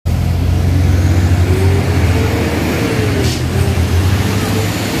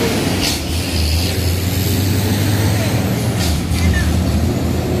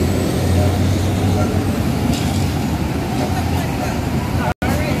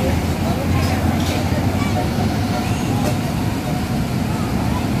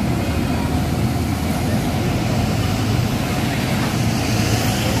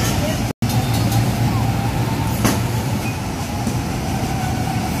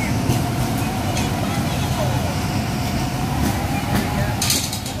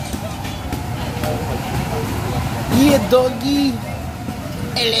doggy.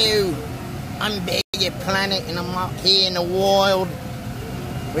 Hello. I'm Baggy Planet and I'm out here in the wild.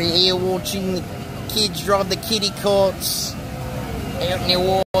 We're here watching the kids drive the kitty carts out in the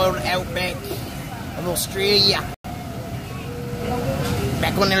wild outback of Australia.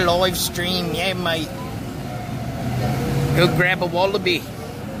 Back on the live stream, yeah mate. Go grab a wallaby.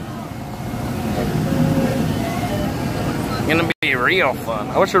 Gonna be real fun.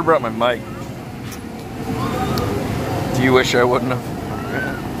 I wish I brought my mic. Do you wish I wouldn't have?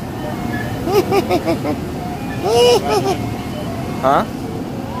 Huh?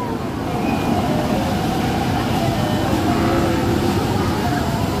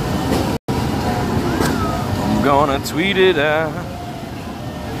 I'm gonna tweet it out.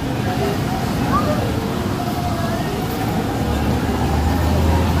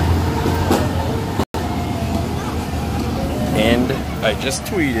 And I just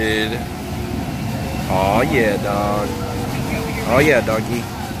tweeted. Aw yeah, dog. Oh yeah, doggy.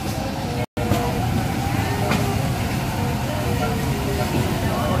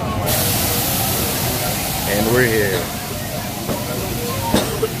 And we're here.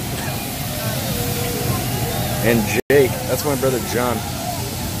 And Jake, that's my brother John.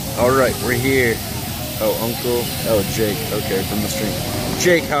 Alright, we're here. Oh, Uncle. Oh, Jake. Okay, from the stream.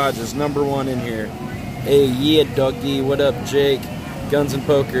 Jake Hodges, #1 in here. Hey, yeah, doggy. What up, Jake? Guns and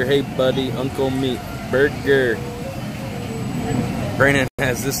Poker. Hey, buddy. Uncle Meat. Burger. Brandon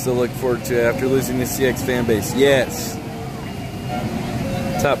has this to look forward to after losing the CX fan base. Yes.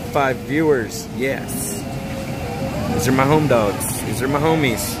 Top 5 viewers. Yes. These are my home dogs. These are my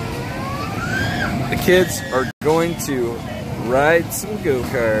homies. The kids are going to ride some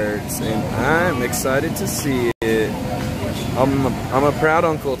go-karts, and I'm excited to see it. I'm a proud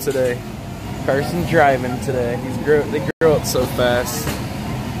uncle today. Carson's driving today. They grow up so fast.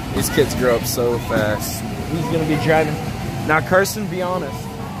 These kids grow up so fast. Who's gonna be driving? Now, Carson, be honest.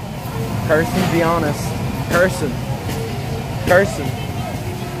 Carson, be honest. Carson. Carson.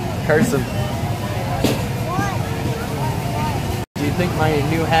 Carson. Do you think my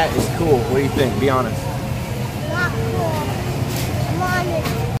new hat is cool? What do you think? Be honest. Not cool. Come on,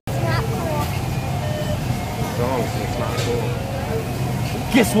 it's not cool. Don't. It's not cool.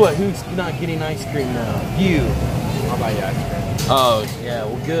 Guess what? Who's not getting ice cream now? You. I'll buy you ice cream. Oh, yeah.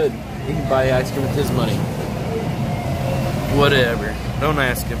 Well, good. He can buy you ice cream with his money. Whatever. Don't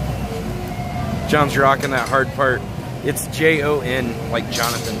ask him. John's rocking that hard part. It's Jon, like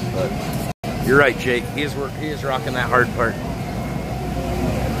Jonathan, but you're right, Jake. He is rocking that hard part.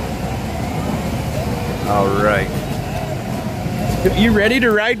 All right. You ready to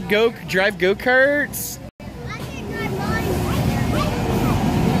drive go-karts?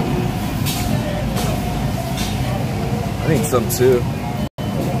 I think some too.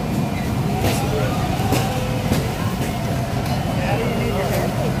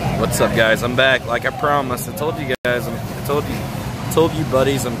 What's up, guys? I'm back, like I promised. I told you guys. I told you,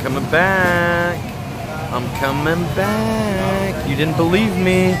 buddies. I'm coming back. I'm coming back. You didn't believe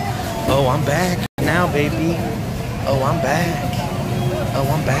me. Oh, I'm back now, baby. Oh, I'm back. Oh,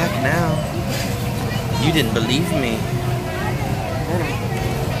 I'm back now. You didn't believe me.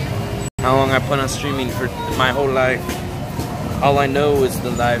 How long I plan on streaming for my whole life? All I know is the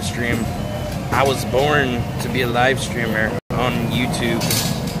live stream. I was born to be a live streamer on YouTube.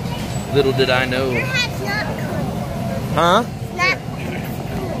 Little did I know. Your hat's not cool. Huh? It's not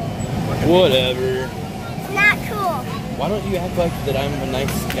cool. Whatever. It's not cool. Why don't you act like that I'm a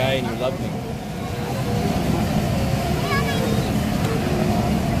nice guy and you love me?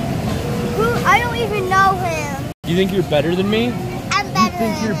 I don't even know him. You think you're better than me? I'm better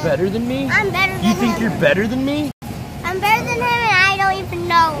than him. You think you're better than me? I'm better than him. You think you're better than me? I'm better than him and I don't even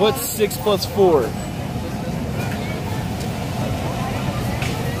know him. What's 6 plus 4?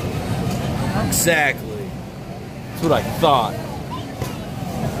 Exactly. That's what I thought.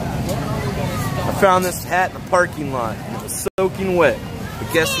 I found this hat in the parking lot. It was soaking wet.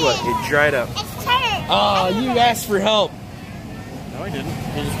 But guess what? It dried up. It's turned. Oh, you asked for help. No, he didn't.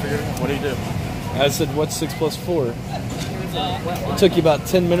 He just figured, what do you do? I said, what's 6 plus 4? It took you about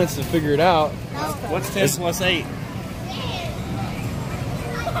 10 minutes to figure it out. What's 10 plus 8?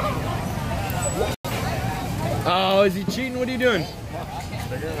 Oh, is he cheating? What are you doing?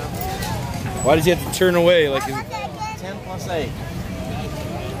 Why does he have to turn away? Like, 10 plus 8.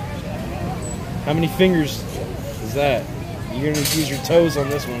 how many fingers is that? You're gonna use your toes on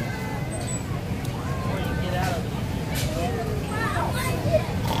this one.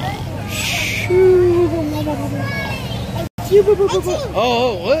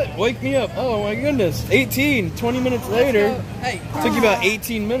 Oh, what? Wake me up. Oh my goodness. 18, 20 minutes later. Took you about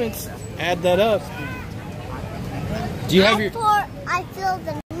 18 minutes. Add that up. Do you have your? I feel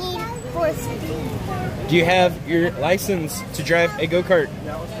the need for speed. Do you have your license to drive a go-kart?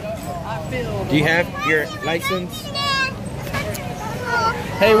 Do you have your license?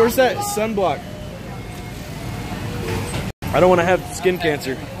 Hey, where's that sunblock? I don't want to have skin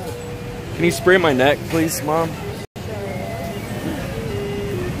cancer. Can you spray my neck, please, Mom?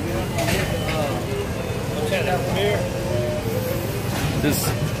 This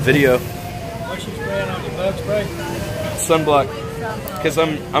video. What's you spraying on your bug spray? Sunblock. Because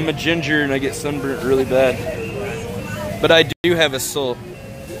I'm a ginger and I get sunburnt really bad. But I do have a soul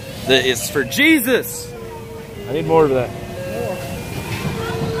that is for Jesus. I need more of that.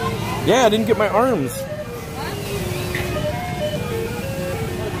 Yeah, I didn't get my arms.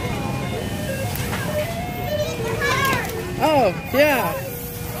 Oh, yeah.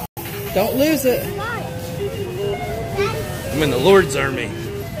 Don't lose it. I'm in the Lord's army.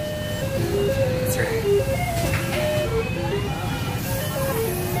 That's right.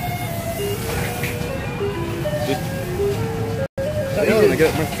 I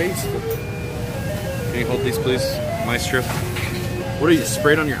got my face. Can you hold these, please, Maestro? What are you,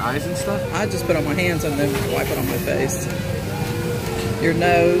 sprayed on your eyes and stuff? I just put on my hands and then wipe it on my face. Your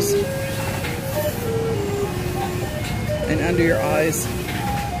nose. And under your eyes.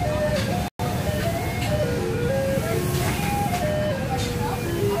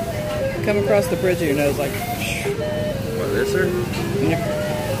 Come across the bridge of your nose like. What, this, sir?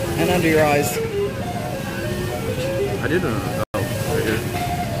 And under your eyes. I didn't know. Oh, right here.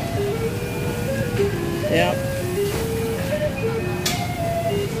 Yeah.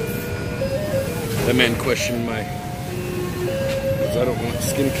 That man questioned my. Because I don't want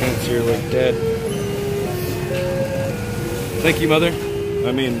skin cancer like Dad. Thank you, Mother.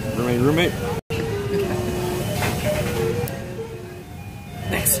 I mean, roommate.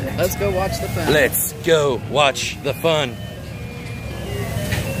 Excellent. Let's go watch the fun. Let's go watch the fun.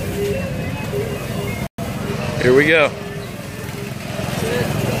 Here we go.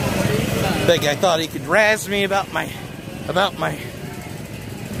 That guy thought he could razz me about my,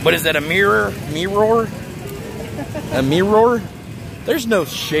 what is that, a mirror? Mirror? A mirror? There's no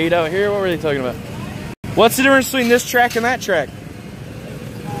shade out here. What were they talking about? What's the difference between this track and that track?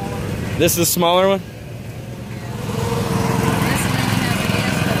 This is a smaller one?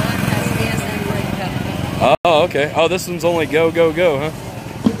 Oh, okay. Oh, this one's only go, go, go, huh?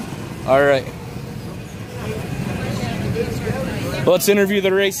 All right. Let's interview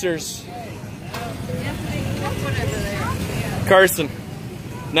the racers. Carson.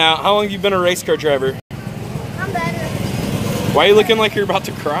 Now, how long have you been a race car driver? I'm better. Why are you looking like you're about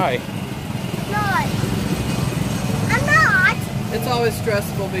to cry? I'm not. It's always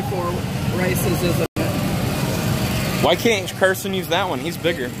stressful before races, isn't it? Why can't Carson use that one? He's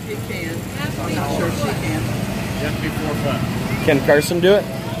bigger. He can. I'm not sure she can. Just before fun. Can Carson do it?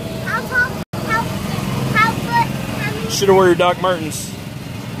 How many? Should have worn Doc Martens.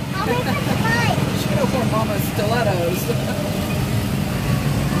 How many times? Should have worn Mama's stilettos.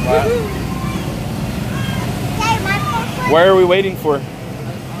 Wow. Okay, my foot. Where are we waiting for?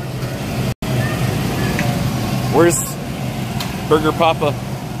 Where's Burger Papa?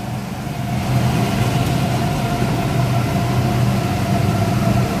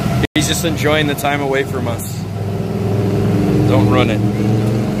 He's just enjoying the time away from us. Don't run it.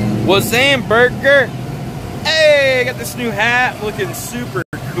 Wazam, Burger! Hey, I got this new hat looking super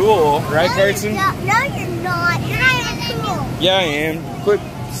cool. Right, Carson? No, you're not. You're not even cool. Yeah, I am. Quit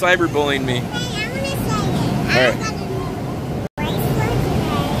cyberbullying me. Hey, I'm gonna say it. All right. I got a new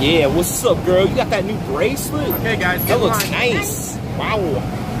bracelet today. Yeah, what's up, girl? You got that new bracelet? Okay, guys, That looks nice. Wow.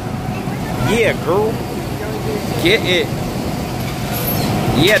 Yeah, girl. Get it.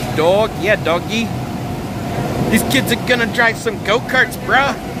 Yeah, dog. Yeah, doggy. These kids are gonna drive some go-karts,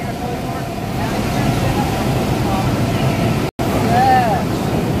 bruh.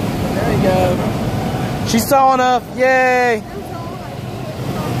 There you go. She's tall enough. Yay. I'm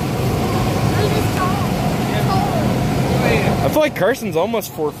just tall. I feel like Carson's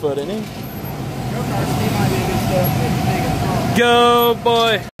almost 4 foot, isn't he? Go,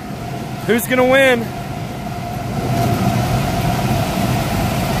 boy. Who's gonna win?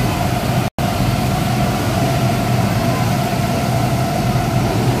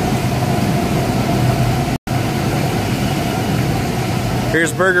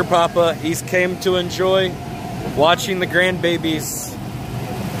 Here's Burger Papa. He's came to enjoy watching the grandbabies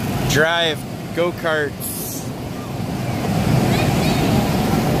drive go-karts.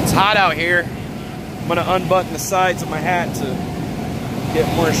 It's hot out here. I'm gonna unbutton the sides of my hat to get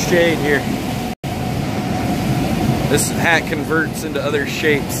more shade here. This hat converts into other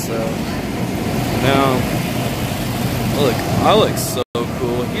shapes, so now Look, I look so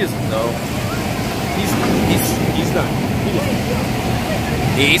cool. He doesn't know. He's not.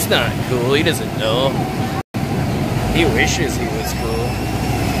 He's not cool. He doesn't know. He wishes he was cool.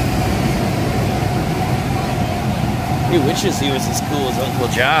 He wishes he was as cool as Uncle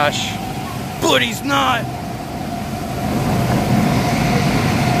Josh, but he's not.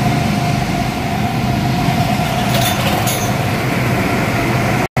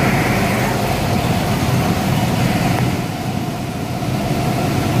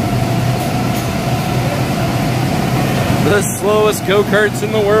 The slowest go-karts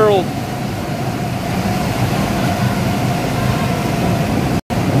in the world.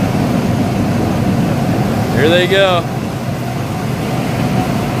 Here they go.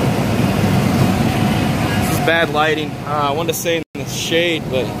 This is bad lighting. I wanted to say in the shade,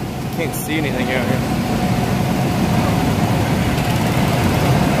 but I can't see anything out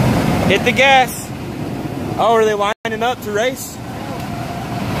here. Hit the gas. Oh, are they lining up to race?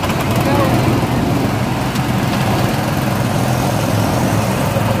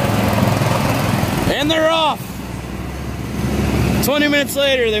 And they're off. 20 minutes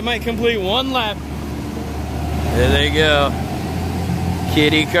later, they might complete one lap. There they go.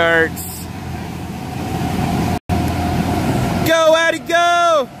 Kitty carts. Go, Addie,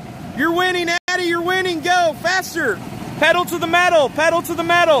 go! You're winning, Addie, you're winning. Go, faster. Pedal to the metal, pedal to the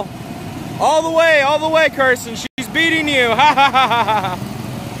metal. All the way, Carson. She's beating you. Ha ha ha ha ha.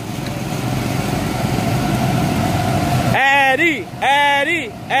 Addie,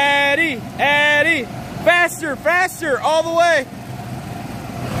 Addie, Addie, Addie. Faster, faster, all the way.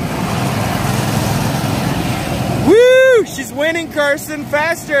 Woo! She's winning, Carson.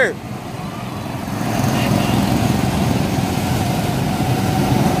 Faster.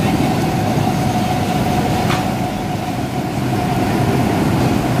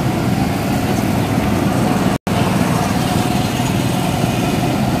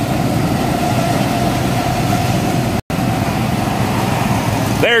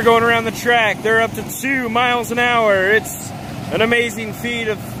 They're going around the track. They're up to 2 miles an hour. It's an amazing feat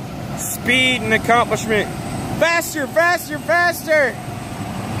of speed and accomplishment. Faster, faster, faster.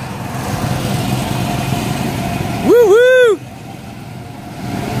 Woo-hoo!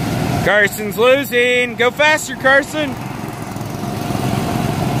 Carson's losing. Go faster, Carson.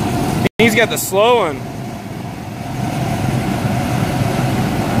 He's got the slow one.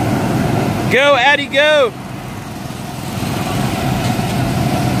 Go, Addie, go.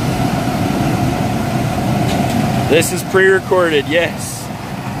 This is pre-recorded, yes.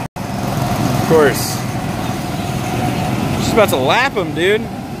 Of course. She's about to lap him, dude.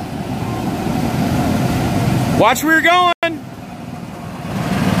 Watch where you're going.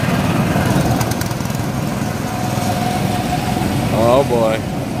 Oh boy.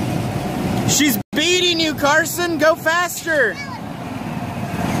 She's beating you, Carson. Go faster.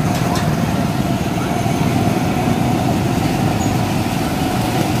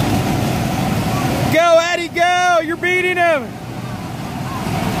 Go, Addie, go! You're beating him!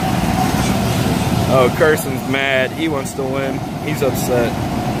 Oh, Carson's mad. He wants to win. He's upset.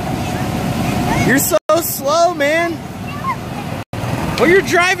 You're so slow, man. Well, you're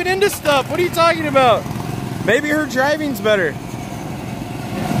driving into stuff. What are you talking about? Maybe her driving's better.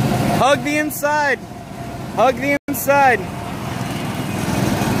 Hug the inside. Hug the inside.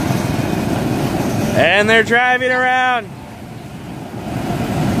 And they're driving around.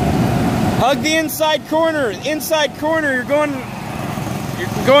 Hug the inside corner. Inside corner. You're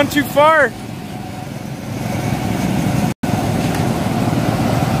going too far.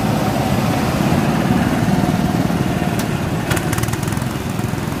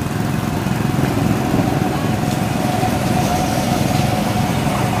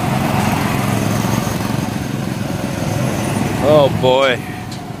 Oh boy.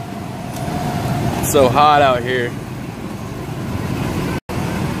 It's so hot out here.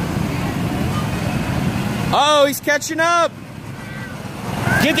 Oh, he's catching up.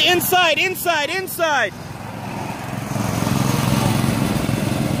 Get the inside, inside, inside.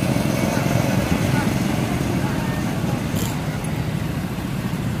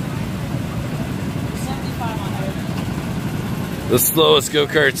 The slowest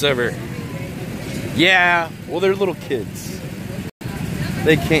go-karts ever. Yeah, well, they're little kids.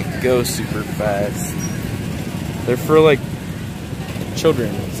 They can't go super fast. They're for like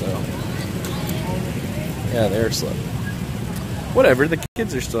children, so. Yeah, they're slow. Whatever, the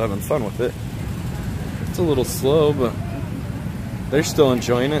kids are still having fun with it. It's a little slow, but they're still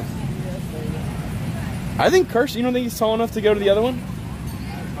enjoying it. I think Carson, you don't think he's tall enough to go to the other one?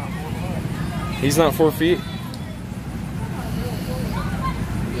 He's not 4 feet? .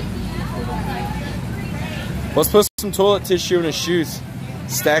 4 Let's put some toilet tissue in his shoes.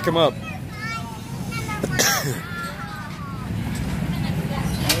 Stack them up.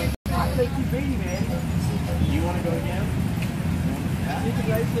 You want to go again?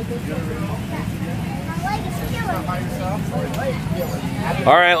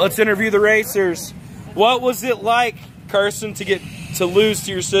 All right, let's interview the racers. What was it like, Carson, to lose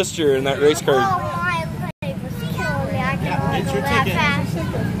to your sister in that race car? Oh, my leg was killing me. I cannot go that fast.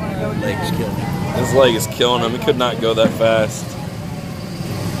 Leg's killing him. His leg is killing him. He could not go that fast.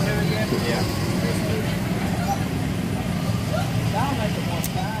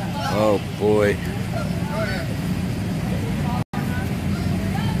 Oh boy.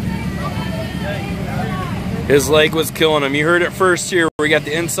 His leg was killing him. You heard it first here. We got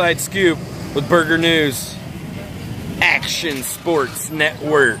the inside scoop with Burger News. Action Sports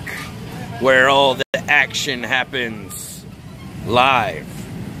Network, where all the action happens live.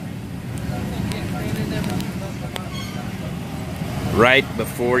 Right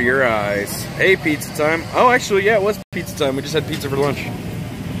before your eyes. Hey, pizza time. Oh, actually, yeah, it was pizza time. We just had pizza for lunch.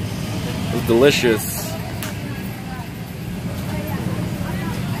 It was delicious.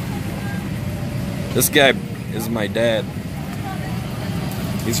 This guy is my dad.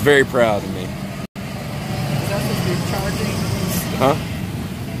 He's very proud of me. Huh?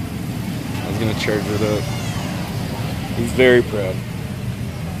 I was gonna charge it up. He's very proud.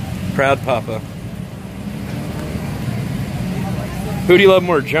 Proud Papa. Who do you love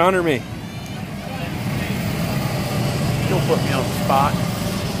more, John or me? Don't put me on the spot.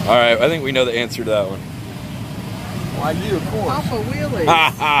 All right, I think we know the answer to that one. Why you, of course. Papa Wheelies.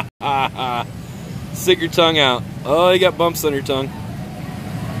 Ha ha ha ha. Stick your tongue out. Oh, you got bumps on your tongue.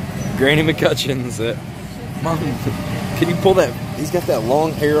 Granny McCutcheon's it. Mom, can you pull that? He's got that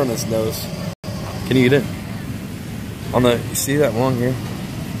long hair on his nose. Can you get it? On the, you see that long hair?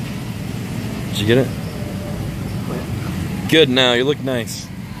 Did you get it? Good now, you look nice.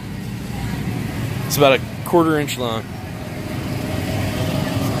 It's about a 1/4 inch long.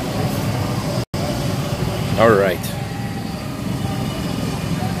 All right.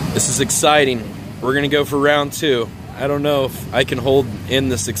 This is exciting. We're gonna go for round 2. I don't know if I can hold in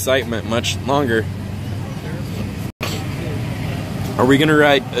this excitement much longer. Are we gonna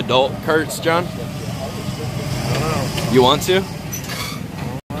ride adult carts, John? I don't know. You want to? I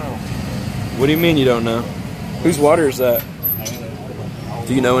don't know. What do you mean you don't know? Whose water is that?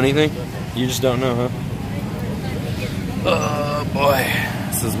 Do you know anything? You just don't know, huh? Oh boy.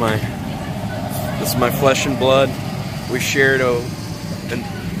 This is my flesh and blood. We shared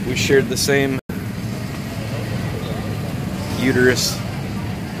the same uterus.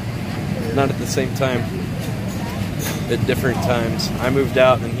 Not at the same time. At different times. I moved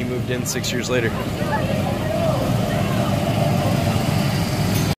out and he moved in 6 years later.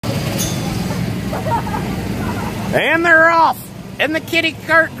 And they're off in the kitty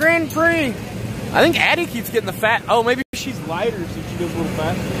cart Grand Prix. I think Addie keeps getting the fat. Oh, maybe she's lighter so she goes a little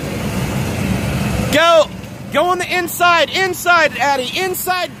faster. Go on the inside, Addie,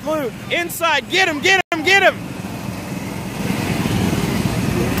 inside glute, inside. Get him, get him, get him.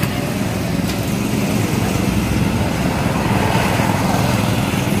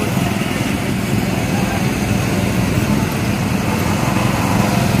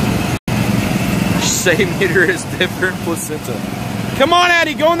 Same uterus, different placenta. Come on,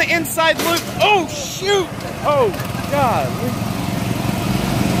 Addie, go on the inside loop. Oh, shoot. Oh, God.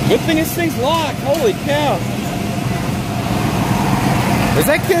 Good thing this thing's locked. Holy cow. Has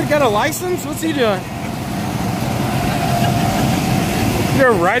that kid got a license? What's he doing?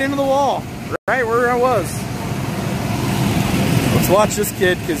 You're right into the wall. Right where I was. Let's watch this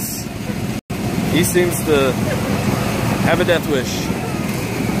kid because he seems to have a death wish.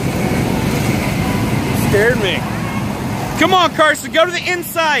 Scared me. Come on, Carson, go to the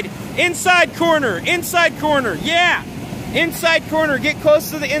inside. Inside corner, yeah. Inside corner, get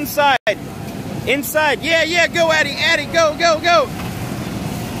close to the inside. Inside, yeah, go Addie, go.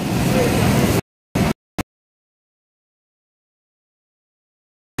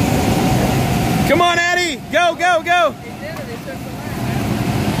 Come on, Addie, go.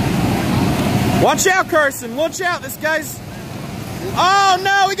 Watch out, Carson, watch out, this guy's... Oh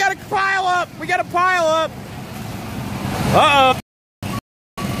no, we gotta pile up. Uh-oh.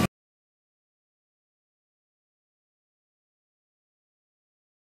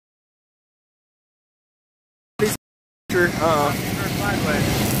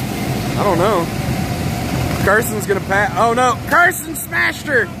 I don't know. Carson's gonna pass. Oh no, Carson smashed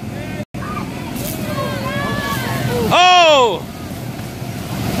her. Oh!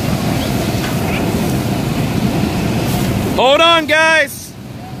 Hold on, guys.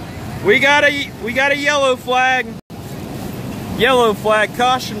 We got a yellow flag. Yellow flag,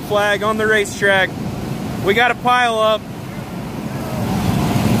 caution flag on the racetrack. We got to pile up.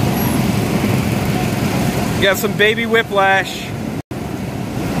 We got some baby whiplash.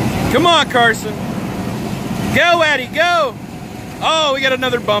 Come on, Carson. Go, Addie, go. Oh, we got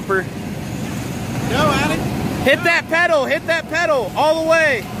another bumper. Go, Addie. Hit that pedal, all the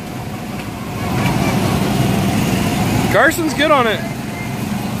way. Carson's good on it.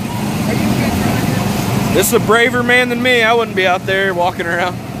 This is a braver man than me. I wouldn't be out there walking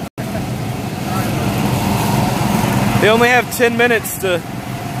around. They only have 10 minutes to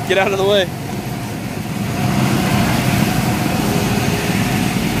get out of the way.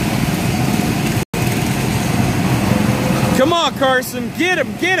 Come on, Carson. Get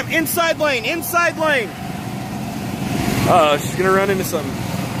him, get him. Inside lane, inside lane. Uh-oh, she's gonna run into something.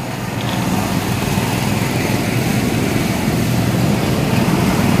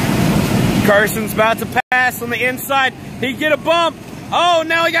 Carson's about to pass on the inside. He get a bump. Oh,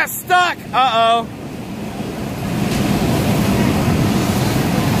 now he got stuck. Uh-oh.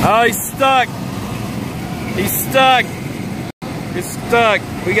 Oh, he's stuck. He's stuck. He's stuck.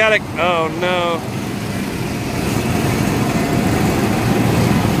 We gotta, oh no.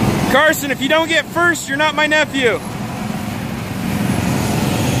 Carson, if you don't get first, you're not my nephew.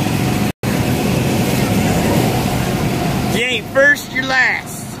 If you ain't first, you're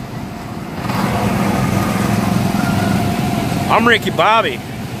last. I'm Ricky Bobby.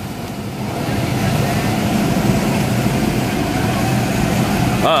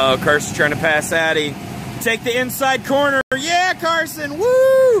 Uh-oh, Carson's trying to pass Addie. Take the inside corner. Yeah, Carson,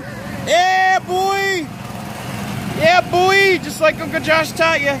 woo! Yeah, boy! Yeah, boy! Just like Uncle Josh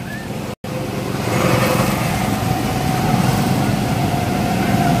taught you.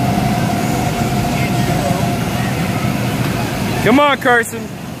 Come on, Carson.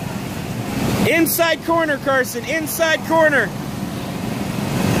 Inside corner, Carson. Inside corner.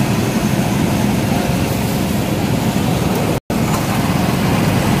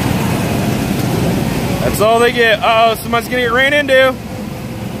 That's all they get. Uh-oh, somebody's gonna get ran into.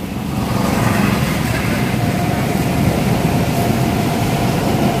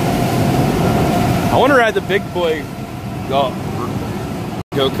 I want to ride the big boy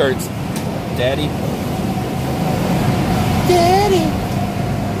go-karts. Daddy. Daddy.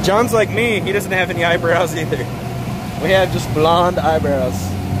 John's like me. He doesn't have any eyebrows either. We have just blonde eyebrows.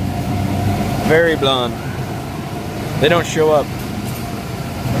 Very blonde. They don't show up.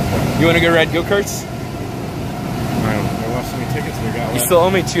 You want to go ride go-karts? I don't know. They lost so many tickets we got left. You still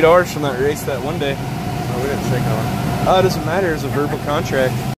owe me $2 from that race that one day. Oh, we didn't take on. Oh, it doesn't matter. It's a verbal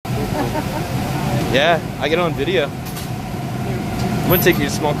contract. Yeah, I get on video. I'm gonna take you to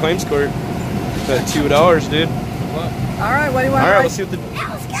small claims court. That $2, dude. All right, what do you want? All right, let's see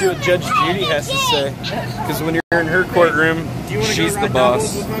what Judge Judy has to say. Because when you're in her courtroom, she's the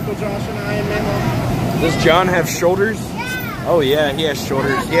boss. With Uncle Josh and I and Mama? Does John have shoulders? Oh yeah, he has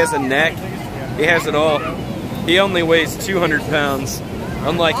shoulders. He has a neck. He has it all. He only weighs 200 pounds,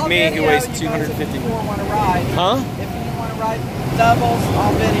 unlike me, who weighs 250. If you want to ride. Huh? If you want to ride doubles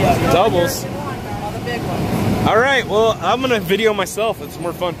on video. Doubles? On the big one. All right, well, I'm gonna video myself. It's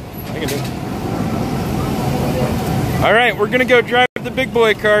more fun. I can do it. All right, we're gonna go drive the big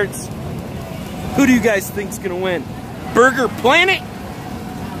boy carts. Who do you guys think's gonna win? Burger Planet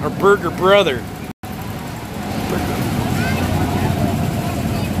or Burger Brother?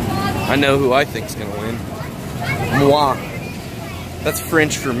 I know who I think's gonna win. Moi. That's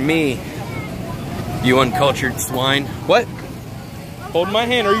French for me. You uncultured swine. What? Hold my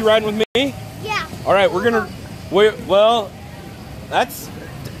hand. Are you riding with me? Yeah. All right, we're gonna. Well, that's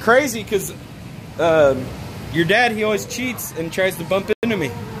crazy because your dad, he always cheats and tries to bump into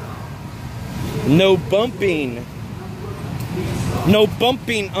me. No bumping. No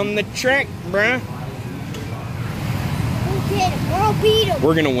bumping on the track, bruh. We'll beat him.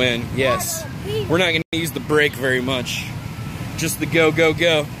 We're gonna win. Yes. We're not gonna use the brake very much. Just the go, go,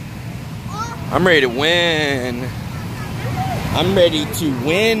 go. I'm ready to win. I'm ready to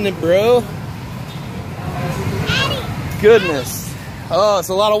win, bro. Goodness. Oh, it's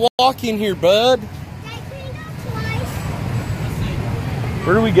a lot of walking here, bud.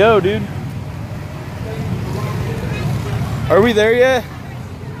 Where do we go, dude? Are we there yet?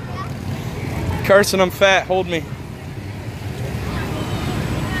 Carson, I'm fat. Hold me.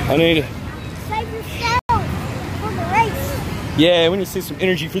 I need to. Save yourself for the race. Yeah, we need to save some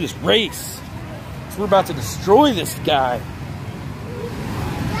energy for this race. So we're about to destroy this guy.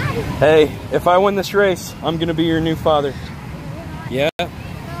 Hey, if I win this race, I'm gonna be your new father. Yeah?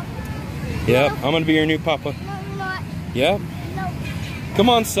 Yep, I'm gonna be your new papa. No, you're not. Yep. No. Come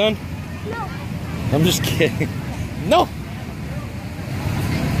on, son. No. I'm just kidding. No.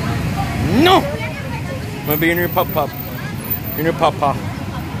 No. I'm gonna be your new pup. Your new papa.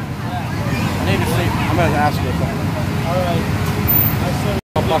 I need to see. I'm gonna ask you a thing. All right. I said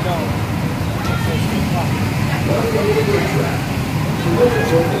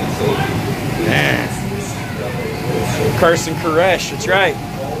Carson Koresh, that's right.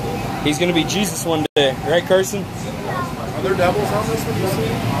 He's gonna be Jesus one day, right, Carson? Are there devils on this one, you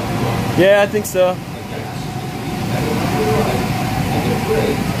see? Yeah, I think so.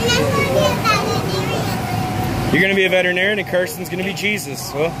 You're gonna be a veterinarian and Carson's gonna be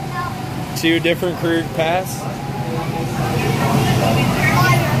Jesus. Well, two different career paths.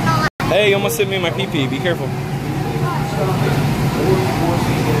 Hey, you almost hit me in my pee-pee. Be careful.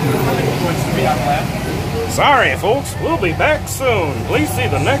 Sorry, folks. We'll be back soon. Please see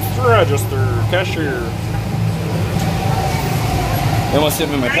the next register cashier. You almost hit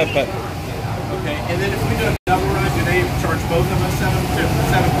me in my pet. Okay, and then if we do a double run, do they charge both of us 7 points?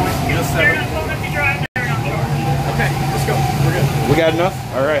 Just 7. Okay, let's go. We're good. We got enough?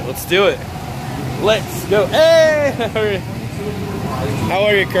 All right, let's do it. Let's go. Hey! How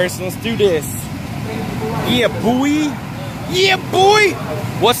are you, Carson? Let's do this. Yeah, boy. Yeah, boy.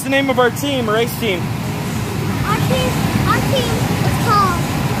 What's the name of our team, race team? Our team is called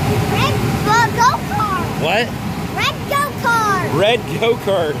Red Go-Kart. What? Red Go-Kart. Red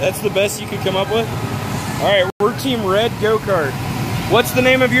Go-Kart. That's the best you could come up with? All right, we're Team Red Go-Kart. What's the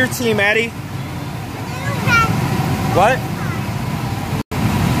name of your team, Addie? What?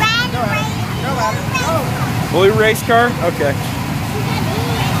 Blue race car? Okay.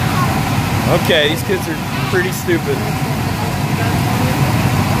 Okay, these kids are pretty stupid.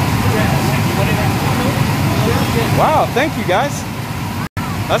 Wow, thank you guys.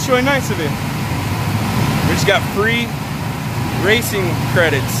 That's really nice of you. We just got free racing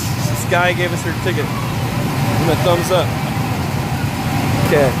credits. This guy gave us her ticket. Give him a thumbs up.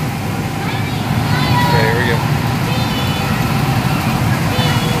 Okay. Okay, here we go.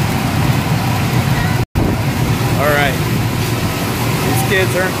 Alright. These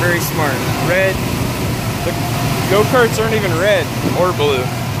kids aren't very smart. Red. The go-karts aren't even red or blue.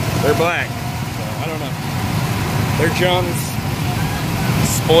 They're black. So, I don't know. They're John's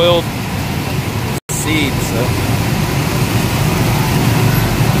spoiled seeds. So.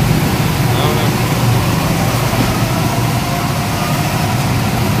 I don't know.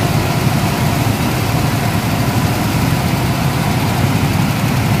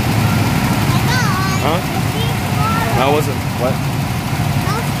 Huh? How was it? What?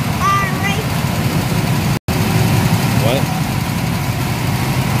 What?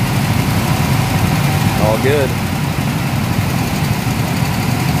 All good.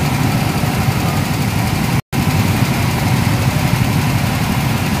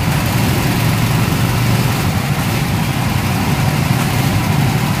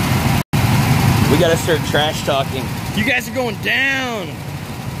 We gotta start trash talking. You guys are going down.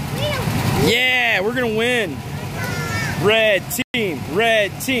 Yeah, we're gonna win. Red team,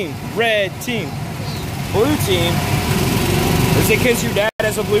 red team, red team. Blue team. Is it because your dad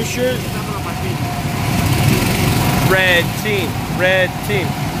has a blue shirt? Red team, red team.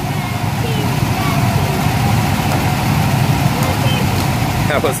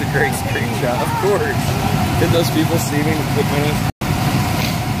 That was a great screenshot, of course. Did those people see me with my nose?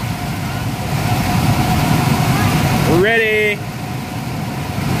 We're ready.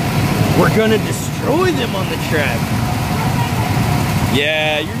 We're gonna destroy them on the track.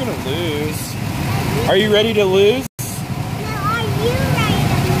 Yeah, you're gonna lose. Are you ready to lose? No, are you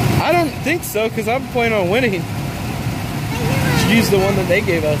ready? I don't think so, because I'm planning on winning. Just use the one that they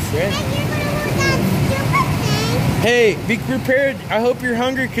gave us, right? Hey, be prepared. I hope you're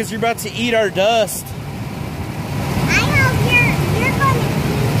hungry because you're about to eat our dust. I hope you're going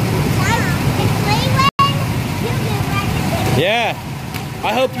to Yeah.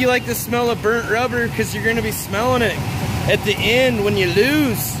 I hope you like the smell of burnt rubber because you're going to be smelling it at the end when you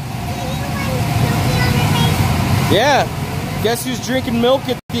lose. Yeah. Guess who's drinking milk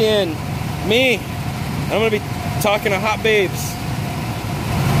at the end? Me. I'm going to be talking to hot babes.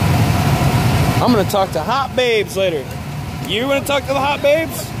 I'm going to talk to hot babes later. You going to talk to the hot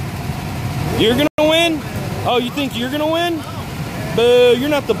babes? You're going to win? Oh, you think you're going to win? Boo, you're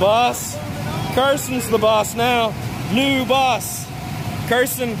not the boss. Carson's the boss now. New boss.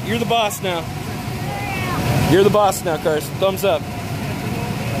 Carson, you're the boss now. You're the boss now, Carson. Thumbs up.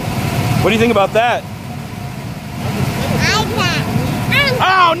 What do you think about that?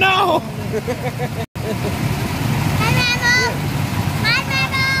 Oh, no! Hi, Mama. Hi,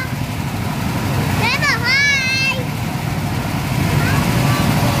 Mama. Mama, hi.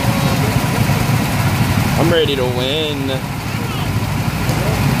 ready to win.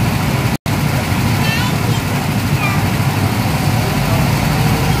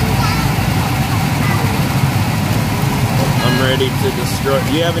 I'm ready to destroy.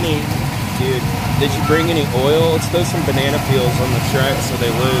 Do you have any, dude? Did you bring any oil? Let's throw some banana peels on the track so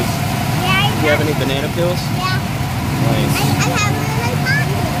they lose. Yeah, Do you have any banana peels? Yeah. Nice. I have it in my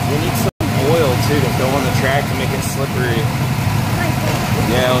pocket. We need some oil too to go on the track to make it slippery.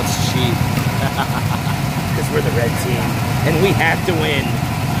 Yeah, let's cheat. Because we're the red team. And we have to win,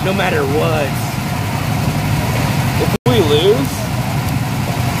 no matter what. If we lose,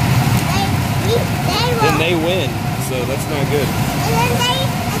 then they win. So that's not good.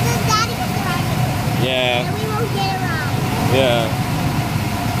 And then Daddy gets it right. Yeah. And we won't get it wrong. Yeah.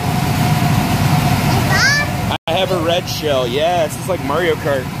 I have a red shell. Yeah, this is like Mario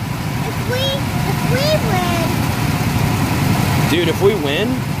Kart. If we win. Dude, if we win,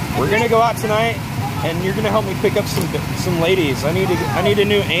 we're gonna go out tonight, and you're gonna help me pick up some ladies. I need a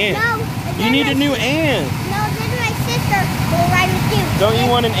new aunt. No. You need a new aunt. No, then my sister will ride with you. Don't you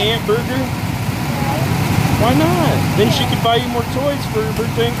want an aunt burger? Why not? Then she could buy you more toys for your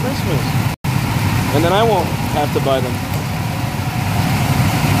birthday and Christmas. And then I won't have to buy them.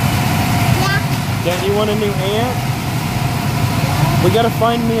 Yeah. Don't you want a new aunt? We gotta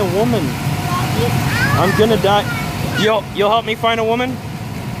find me a woman. I'm gonna die. You'll help me find a woman?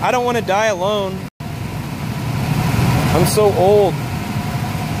 I don't want to die alone. I'm so old.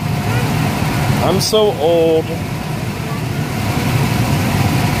 I'm so old.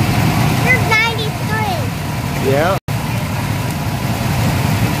 You're 93. Yeah.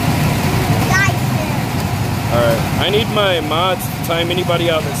 Alright. I need my mods to time anybody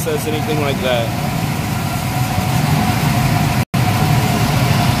out that says anything like that.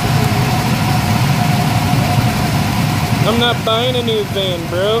 I'm not buying a new van,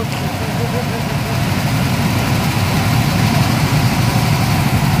 bro.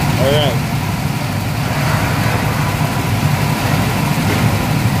 Alright.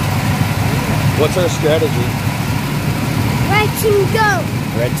 What's our strategy? Red team go.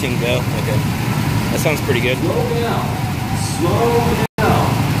 Red team go? Okay. That sounds pretty good. Slow down. Slow down.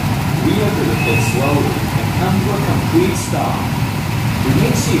 Re-enter the pit slowly and come to a complete stop.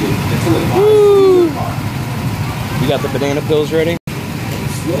 Remain seated until it passes your car. You got the banana pills ready?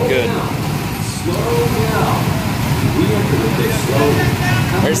 Slow Good. down. Slow down. Re-enter the pit slowly.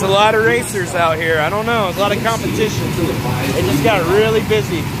 There's a lot of racers out here. I don't know. There's a lot of competition. It just got really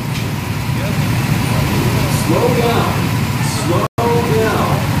busy. Slow down. Slow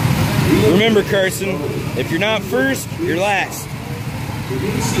down. Remember, Carson, if you're not first, you're last.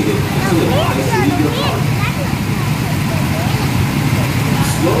 Remain seated until it passes your car.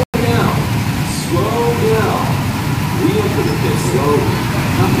 Slow down. Slow down. Re-enter the pit slowly.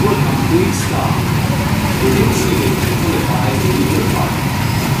 Come to a complete stop. Remain seated until it passes your car.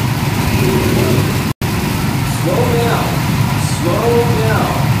 Slow down. Slow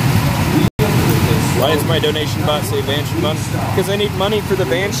down. Why does my donation bot say Vantion money? Because I need money for the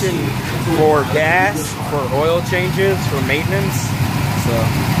Vantion for gas, for oil changes, for maintenance. So,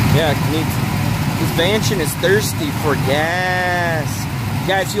 yeah, this Vantion is thirsty for gas.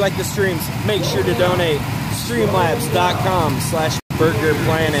 Guys, if you like the streams, make sure to donate.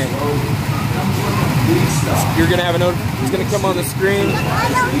 Streamlabs.com/burgerplanet. You're gonna have a note. It's gonna come on the screen. The oil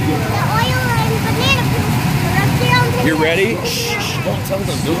and banana peel. You're ready? Shh, don't tell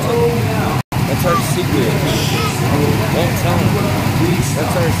them. Don't tell them. That's our secret. Don't tell them.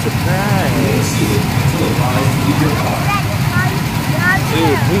 That's our surprise.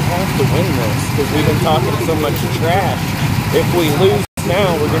 Dude, we have to win this because we've been talking so much trash. If we lose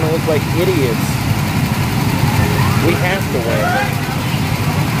now, we're gonna look like idiots. We have to win.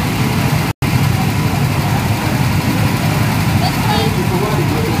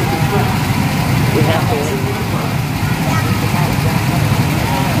 We have to win.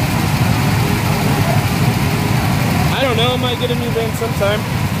 I don't know, I might get a new van sometime.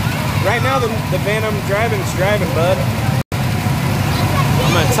 Right now, the van I'm driving is driving, bud.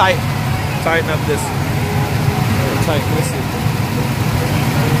 I'm gonna tighten up this. I'm gonna tighten this in.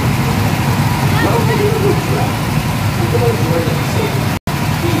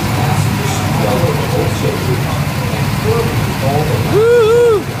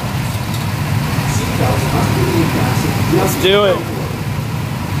 Woo! Let's do it.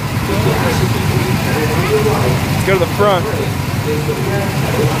 Let's go to the front.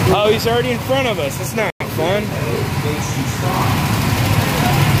 Oh, he's already in front of us. That's not fun.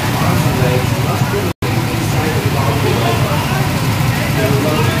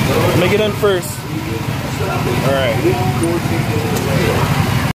 Let me get in first. All right.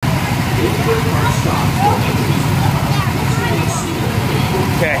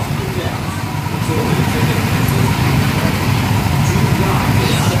 Okay.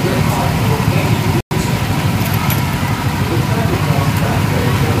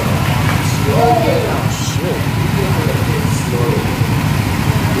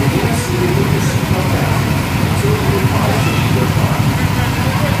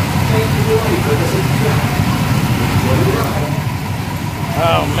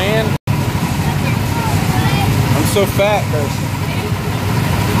 Oh man, I'm so fat, Kirsten.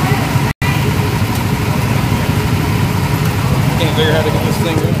 Can't figure out how to get this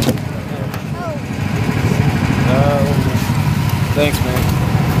thing going. Thanks, man.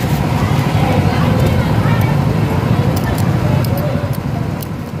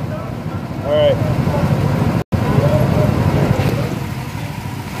 All right.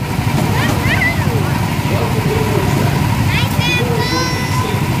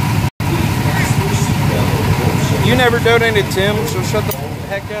 You never donated, Tim, so shut the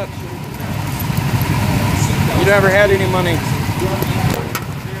heck up. You never had any money.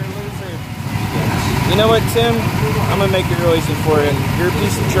 You know what, Tim? I'm gonna make it real easy for you. You're a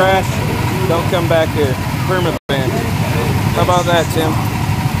piece of trash. Don't come back here. Permaban. How about that, Tim?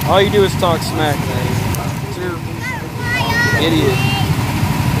 All you do is talk smack, man. You're an idiot.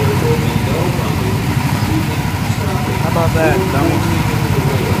 How about that, dummy?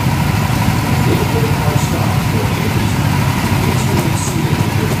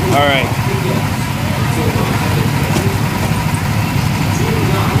 All right.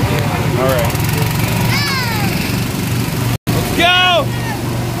 All right. Let's go!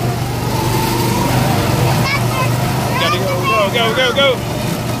 Gotta go.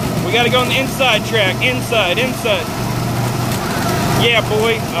 We gotta go on the inside track. Inside. Yeah,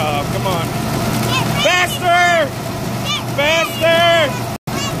 boy. Come on. Faster!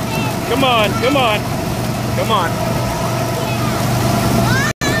 Come on.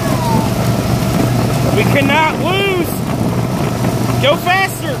 We cannot lose. Go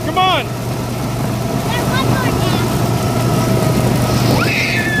faster. Come on.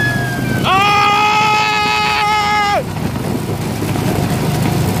 Ah!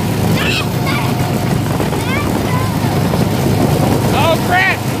 Oh,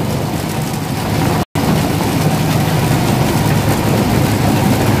 crap.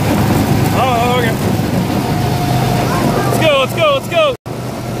 Oh, okay. Let's go.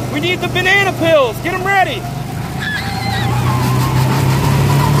 We need the banana pills. Get them ready.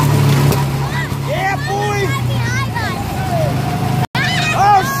 Yeah, boy.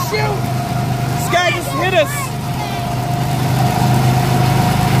 Oh, shoot. This guy just hit us.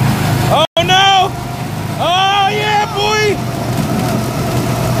 Oh, no. Oh, yeah, boy.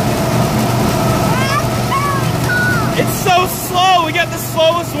 It's so slow. We got the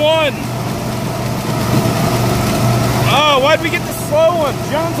slowest one. Oh, why'd we get the slow one?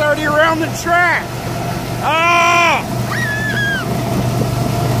 John's already around the track. Ah!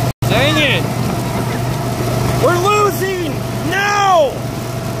 Dang it. We're losing. No!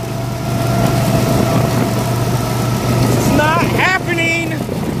 It's not happening.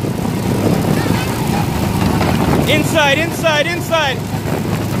 Inside.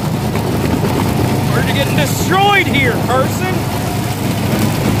 We're getting destroyed here, person.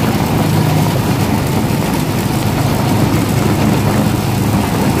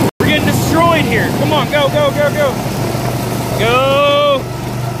 Destroyed here. Come on, go. Go!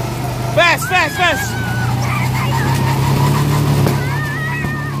 Fast!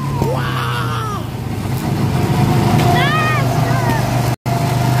 Wow!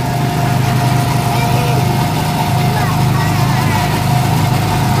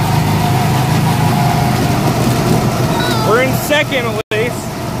 We're in second at least.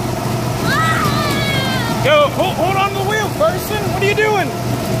 Go! Hold on the wheel, person. What are you doing?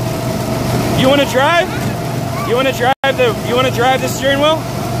 You want to drive? You want to drive the steering wheel?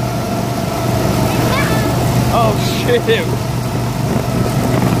 Oh shit.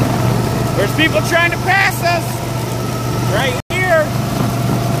 There's people trying to pass us. Right here.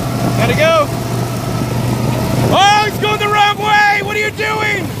 Gotta go. Oh, he's going the wrong way. What are you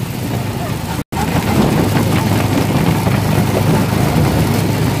doing?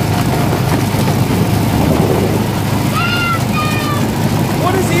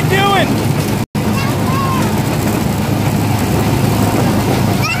 What is he doing?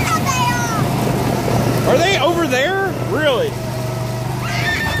 Are they over there? Really?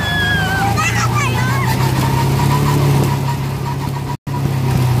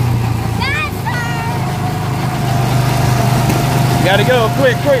 Gotta go,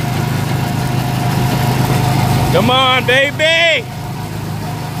 quick. Come on, baby.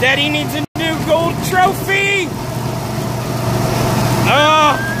 Daddy needs a new gold trophy.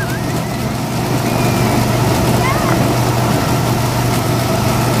 Oh.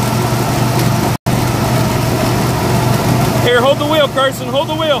 Here, hold the wheel, Carson. Hold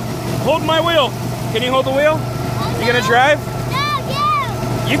the wheel. Hold my wheel. Can you hold the wheel? You gonna drive?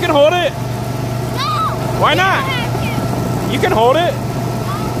 No, You can hold it. no. Why not? You can hold it.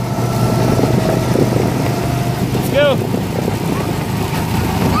 Let's go.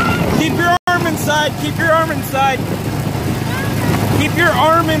 Keep your arm inside. Keep your arm inside. Keep your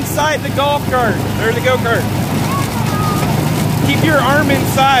arm inside the golf cart or the go-kart. Keep your arm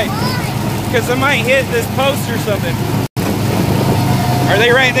inside because I might hit this post or something. Are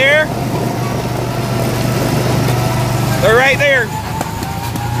they right there? They're right there.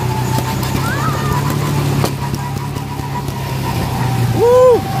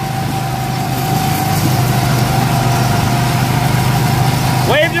 Woo!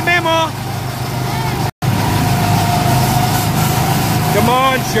 Wave to Mama. Come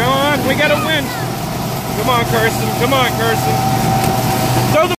on, Sean. We gotta win. Come on, Carson. Come on, Carson.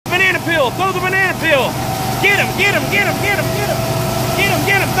 Throw the banana peel. Throw the banana peel. Get him. Get him. Get him. Get him. Get him. Get him.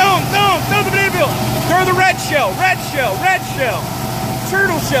 Get him. Throw him. Throw him. Throw the banana peel. Throw the red shell. Red shell. Red shell.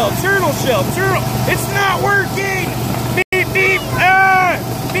 Turtle shell. Turtle shell. Turtle. It's not working. Beep, beep.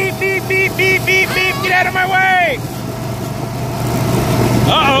 Beep, beep, beep, beep, beep, beep. Get out of my way.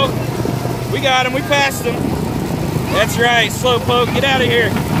 Uh-oh. We got him. We passed him. That's right. Slowpoke. Get out of here.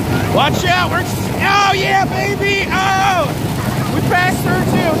 Watch out. We're... Oh, yeah, baby. Oh. We passed her,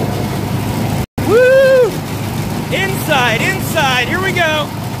 too. Woo. Inside. Inside. Here we go.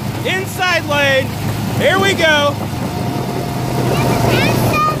 Inside lane. Here we go.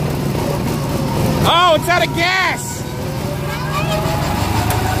 Oh, it's out of gas.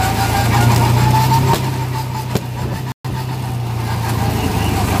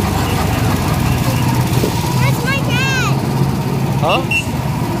 That's my dad. Huh?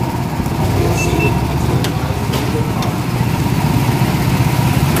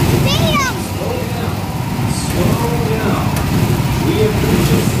 Beat him. Slow down. We have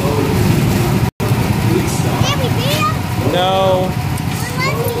to slow down. Please stop. Did we beat him? No.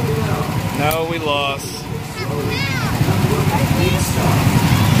 Where was he? No, we lost. Please stop.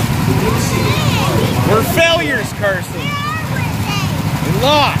 We're failures, Carson. We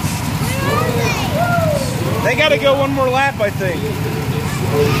lost. They got to go one more lap, I think.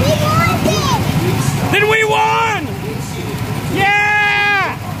 Then we won!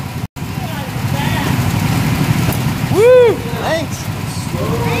 Yeah! Woo! Thanks.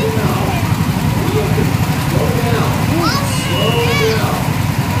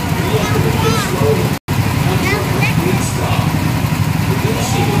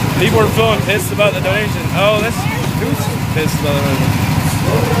 People are feeling pissed about the donation. Oh, that's who's pissed about the donation?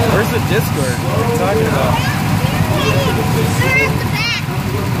 Where's the Discord? What are you talking about?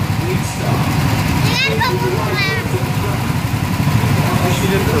 She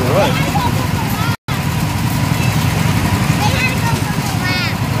did for what?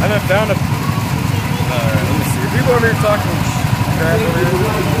 I haven't found a... Alright, let me see. Are people over here talking crap over here?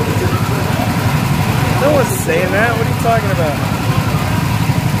 No one's saying that. What are you talking about?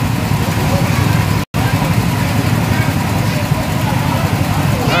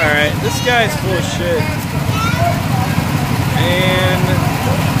 Alright, this guy's full of shit. And...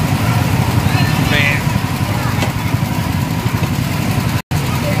 Man.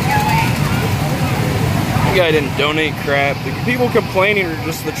 The guy didn't donate crap. The people complaining are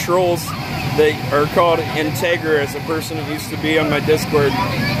just the trolls that are called Integra, as a person who used to be on my Discord,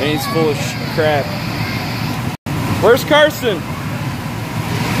 and he's full of crap. Where's Carson?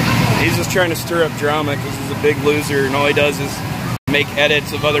 He's just trying to stir up drama because he's a big loser, and all he does is make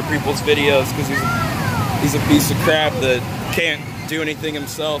edits of other people's videos because he's a piece of crap that can't do anything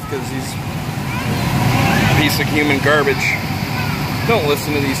himself because he's a piece of human garbage. Don't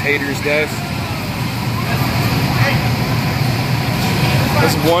listen to these haters, guys.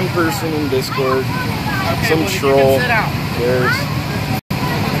 There's one person in Discord, some troll. Cares.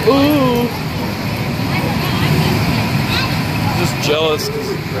 Ooh. Just jealous because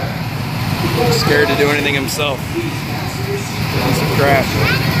he's scared to do anything himself. Piece of crap.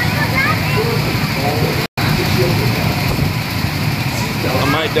 I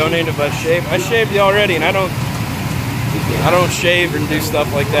might donate if I shave. I shaved already, and I don't shave and do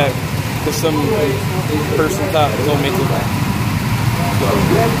stuff like that because some person told me to.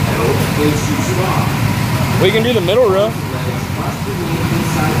 We can do the middle row.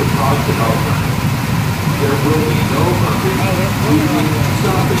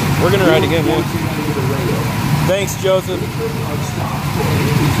 We're gonna ride again, man. Thanks, Joseph.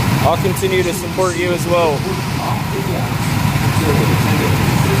 I'll continue to support you as well.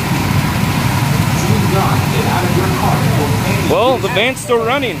 Well, the van's still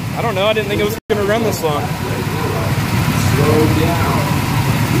running. I don't know. I didn't think it was going to run this long. Slow down.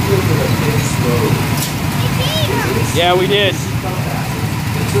 You go for the pit slowly. Yeah, we did.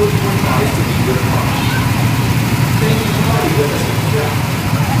 Until you realize to be your car. Thank you for riding with us.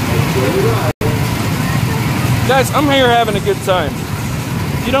 Enjoy the ride. Guys, I'm here having a good time.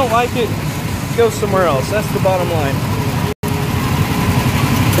 If you don't like it, go somewhere else. That's the bottom line.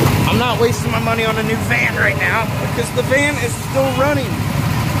 I'm not wasting my money on a new van right now because the van is still running.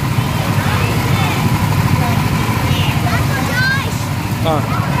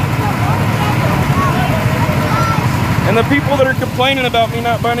 And the people that are complaining about me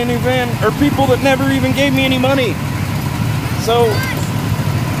not buying a new van are people that never even gave me any money. So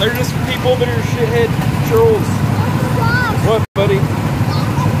they're just people that are shithead trolls. What, buddy?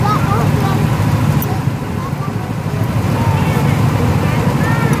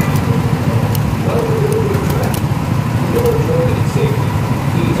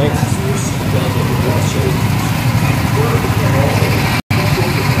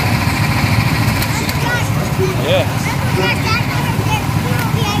 Yeah.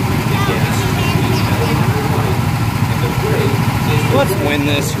 Let's win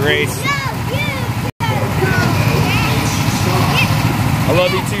this race. I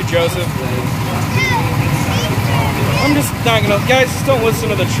love you too, Joseph. I'm just not gonna, guys, just don't listen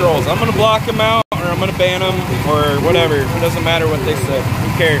to the trolls. I'm gonna block them out, or I'm gonna ban them, or whatever. It doesn't matter what they say.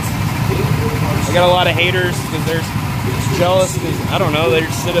 Who cares? I got a lot of haters because they're jealous. I don't know, they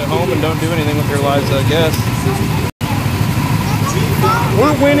just sit at home and don't do anything with their lives, I guess.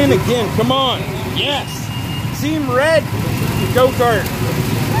 We're winning again, come on. Yes. Team Red, go-kart.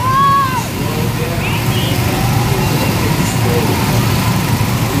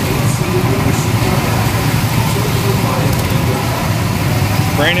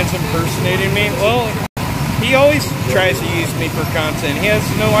 Brandon's impersonating me. Well, he always tries to use me for content. He has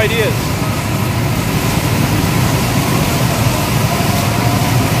no ideas.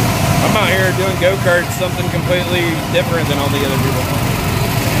 I'm out here doing go-karts, something completely different than all the other people.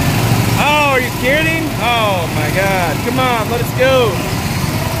 Oh, are you kidding? Oh my God. Come on, let us go.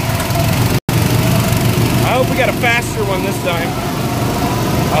 I hope we got a faster one this time.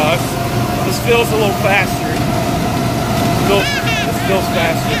 This feels a little faster. This feels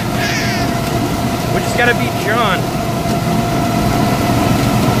faster. We just gotta beat John.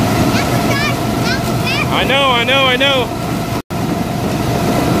 I know.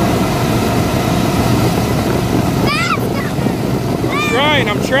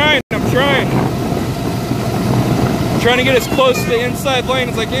 I'm trying. I'm trying to get as close to the inside lane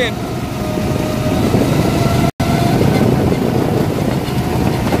as I can.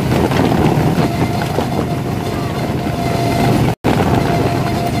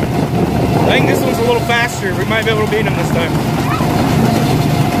 I think this one's a little faster. We might be able to beat him this time.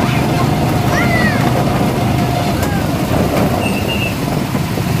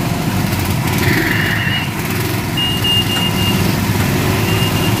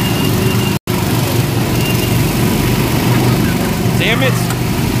 Damn it.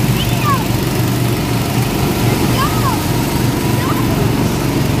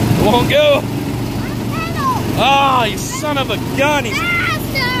 Won't go. Oh, you son of a gun.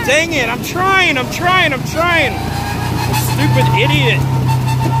 Dang it, I'm trying. Stupid idiot.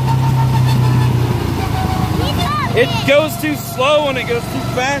 It goes too slow and it goes too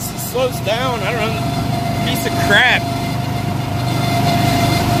fast. It slows down. I don't know. Piece of crap.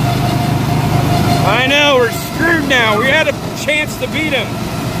 I know, we're screwed now. We had a chance to beat him.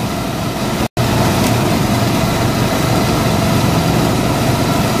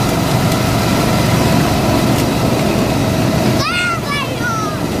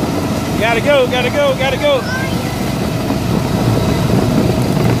 Gotta go.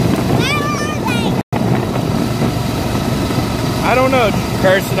 I don't know,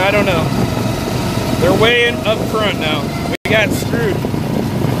 Carson, I don't know. They're way up front now. We got screwed.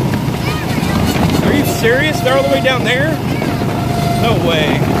 Are you serious? They're all the way down there? No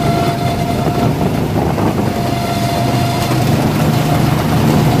way.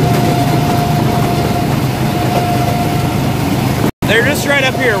 They're just right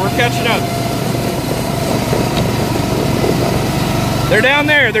up here. We're catching up. They're down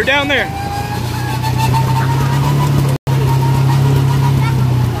there.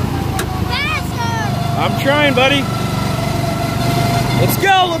 I'm trying, buddy. Let's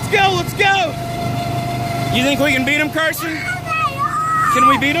go. You think we can beat him, Carson? Can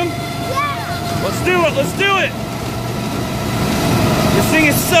we beat him? Yeah. Let's do it. This thing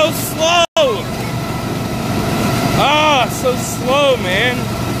is so slow. Ah, so slow, man.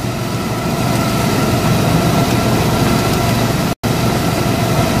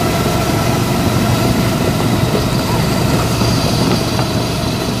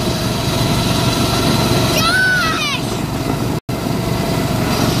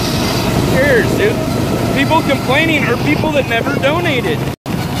 Dude, people complaining are people that never donated.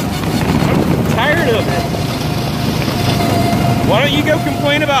 I'm tired of it. Why don't you go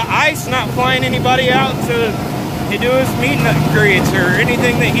complain about ICE not flying anybody out to do his meat and upgrades or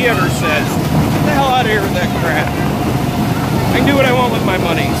anything that he ever says? Get the hell out of here with that crap. I can do what I want with my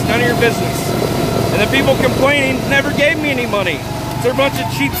money. It's none of your business. And the people complaining never gave me any money. They're a bunch of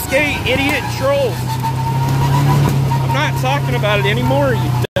cheapskate, idiot trolls. I'm not talking about it anymore, you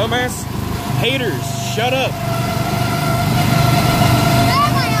dumbass. Haters, shut up.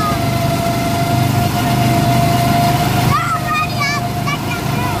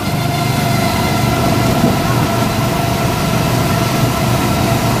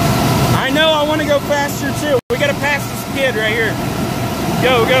 I know, I want to go faster too. We gotta pass this kid right here.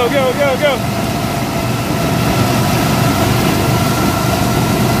 Go, go, go, go, go.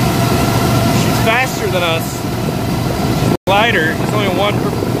 She's faster than us. She's lighter. There's only one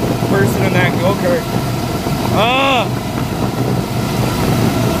person in that go-kart. Ah!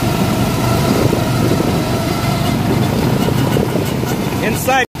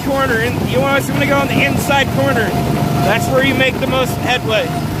 Inside corner. You want to go on the inside corner. That's where you make the most headway.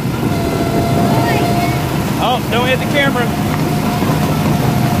 Oh, don't hit the camera.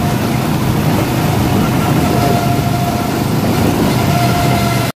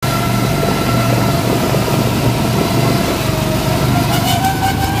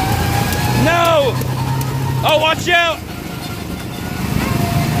 Oh, watch out!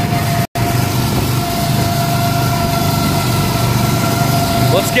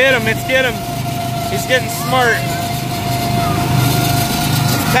 Let's get him, let's get him. He's getting smart.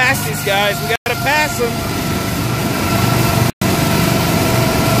 Let's pass these guys, we gotta pass them.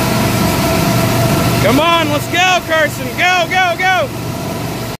 Come on, let's go, Carson. Go, go, go!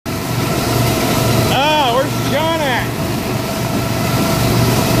 Oh, where's John at?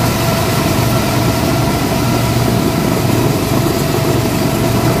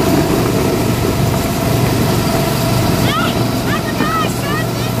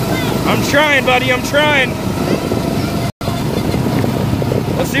 I'm trying, buddy, I'm trying.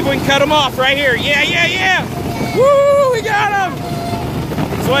 Let's see if we can cut him off right here. Yeah, yeah, yeah. Woo, we got him.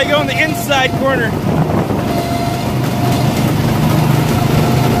 So I go in the inside corner.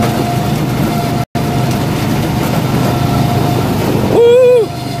 Woo.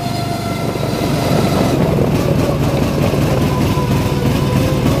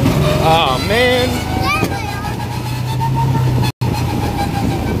 Oh, man.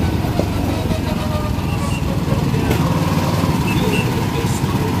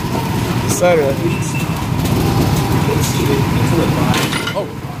 Saturday. Oh.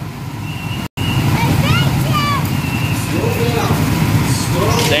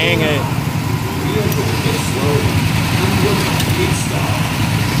 Dang it.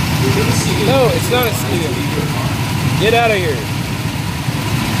 No, it's not a stadium. Get out of here.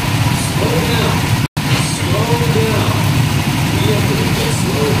 Slow down. Slow down. We have to get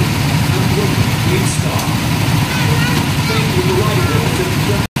slow. I'm going to pit stop. Thank you, you're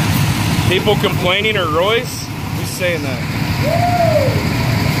right. People complaining or Royce? Who's saying that?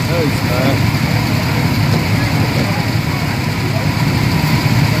 No, he's not.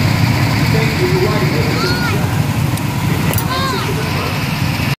 Thank you, you're right.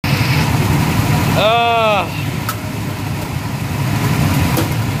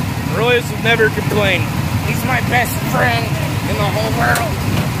 Royce would never complain. He's my best friend in the whole world.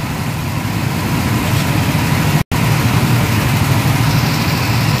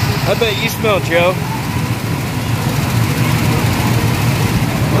 I bet you smell Joe.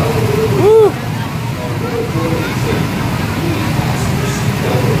 Woo!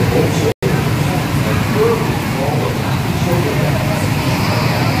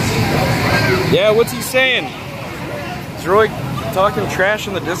 Yeah, what's he saying? Is Roy talking trash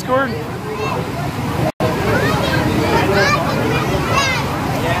in the Discord? You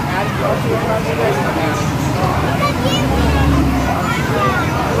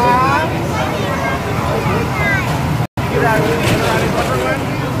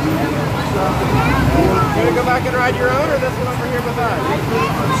want to go back and ride your own, or this one over here with us?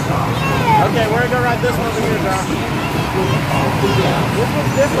 Okay, we're going to go ride this one over here, Josh.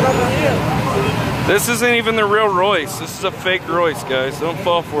 This one over here. This isn't even the real Royce. This is a fake Royce, guys. Don't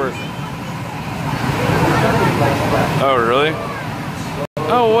fall for it. Oh, really?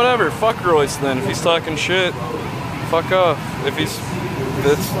 Oh, whatever. Fuck Royce then. If he's talking shit, fuck off. If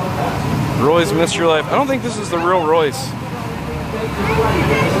that's Royce missed your life. I don't think this is the real Royce.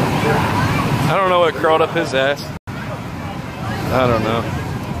 I don't know what crawled up his ass. I don't know.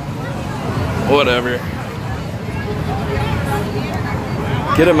 Whatever.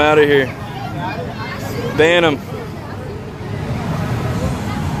 Get him out of here. Ban him.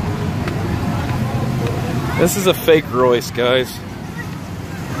 This is a fake Royce, guys.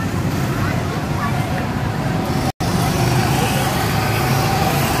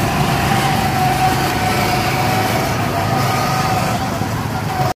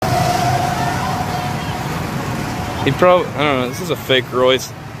 He probably, I don't know, this is a fake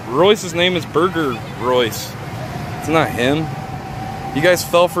Royce. Royce's name is Burger Royce. It's not him. You guys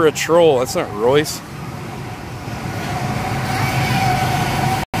fell for a troll. That's not Royce.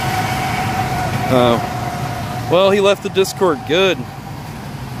 Well, he left the Discord. Good.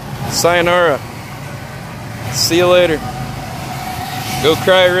 Sayonara. See you later. Go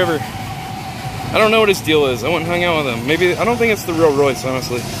cry a river. I don't know what his deal is. I went and hung out with him. Maybe, I don't think it's the real Royce,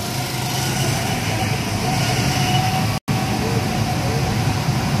 honestly.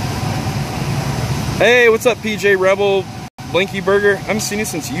 Hey, what's up, PJ Rebel, Blinky Burger? I haven't seen you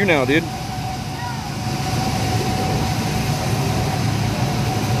since you now, dude.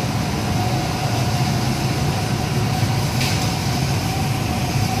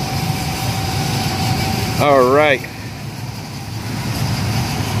 All right.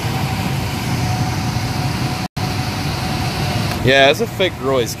 Yeah, it's a fake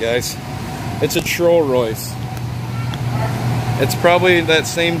Royce, guys. It's a troll Royce. It's probably that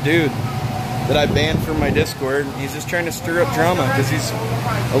same dude that I banned from my Discord. He's just trying to stir up drama because he's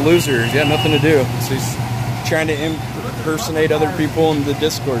a loser. He's got nothing to do. So he's trying to impersonate other people in the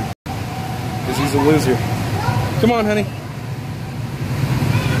Discord because he's a loser. Come on, honey.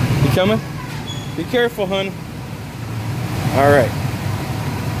 You coming? Be careful, hun. All right.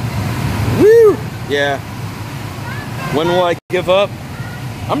 Woo! Yeah. When will I give up?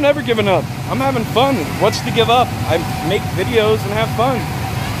 I'm never giving up. I'm having fun. What's to give up? I make videos and have fun.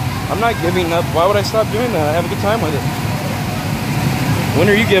 I'm not giving up. Why would I stop doing that? I have a good time with it. When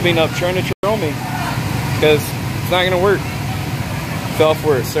are you giving up trying to troll me? Because it's not going to work. Fell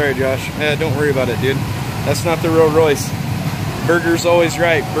for it. Sorry, Josh. Don't worry about it, dude. That's not the real Royce. Burger's always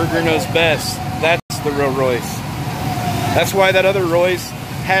right. Burger knows best. That's the real Royce. That's why that other Royce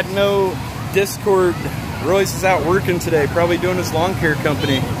had no Discord. Royce is out working today, probably doing his lawn care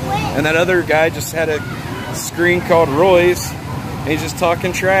company. And that other guy just had a screen called Royce. And he's just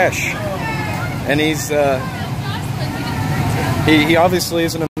talking trash. And he's, he obviously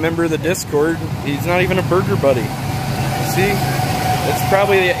isn't a member of the Discord. He's not even a burger buddy. See? It's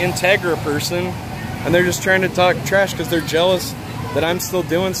probably the Integra person. And they're just trying to talk trash because they're jealous that I'm still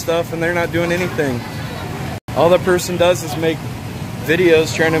doing stuff and they're not doing anything. All the person does is make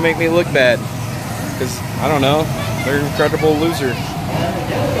videos trying to make me look bad. Because, I don't know, they're an incredible loser.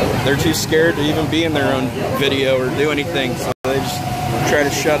 They're too scared to even be in their own video or do anything. So they just try to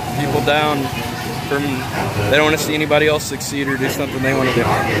shut people down from, they don't want to see anybody else succeed or do something they want to do.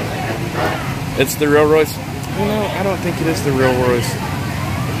 It's the real Royce. You know, I don't think it is the real Royce.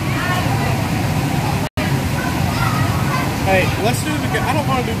 Hey, let's do the, I don't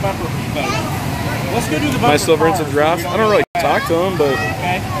want to do bumper. Let's go do the bumper. My Silver and Drops. I don't really talk to him, but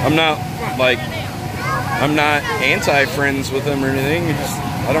I'm not like, I'm not anti-friends with him or anything. He just,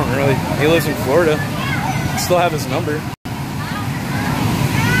 I don't really, he lives in Florida. I still have his number.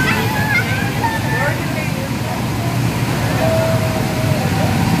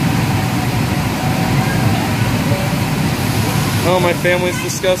 Oh, my family's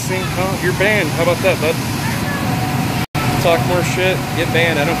disgusting. Oh, you're banned. How about that, bud? Talk more shit, get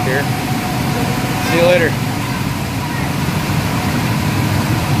banned. I don't care. See you later.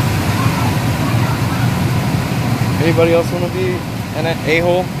 Anybody else want to be an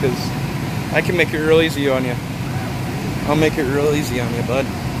a-hole? Because I can make it real easy on you. I'll make it real easy on you, bud.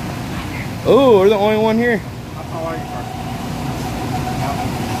 Oh, we're the only one here. How are you, Mark?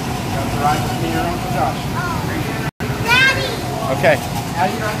 Got to ride with me or Uncle Josh. Daddy! Okay. How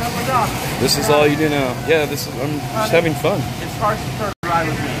do you ride Uncle Josh? This is all you do now. Yeah, this is, I'm just having fun. It's hard to start to ride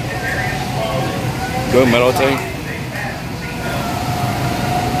with me. Go, Metal Tank.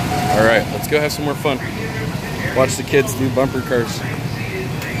 Alright, let's go have some more fun. Watch the kids do bumper cars.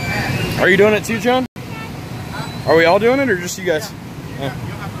 Are you doing it too, John? Are we all doing it or just you guys? You'll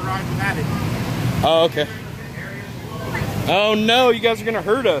have to ride with Addie. Oh, okay. Oh no, you guys are gonna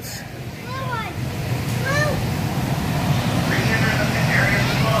hurt us.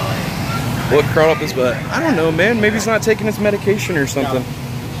 What crawled up his butt? I don't know, man. Maybe he's not taking his medication or something.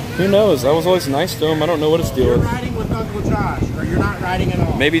 Who knows? I was always nice to him. I don't know what his deal You're is. riding with Uncle Josh, or you're not riding at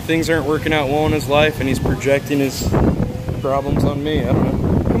all. Maybe things aren't working out well in his life and he's projecting his problems on me. I don't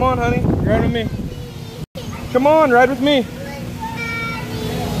know. Come on, honey. Ride with me. Come on, ride with me.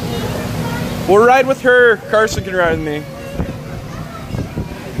 We'll ride with her. Carson can ride with me.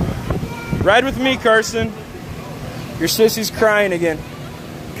 Ride with me, Carson. Your sissy's crying again.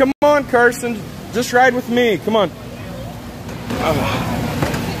 Come on, Carson. Just ride with me. Come on.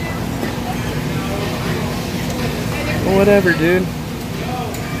 Whatever, dude.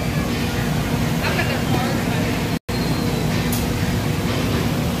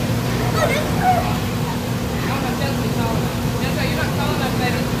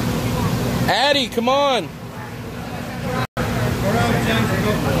 Addie, come on.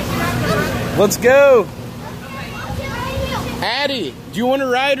 Let's go. Addie, do you want to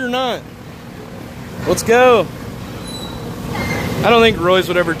ride or not? Let's go. I don't think Royce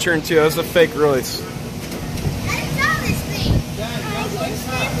would ever turn 2. That was a fake Royce. My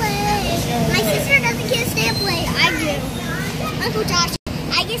sister doesn't get stamp plate. I do. Uncle Josh,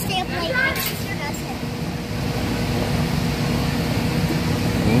 I get stamp plate. My sister doesn't.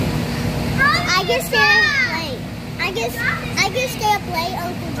 I get stamp plate. I get stamp plate,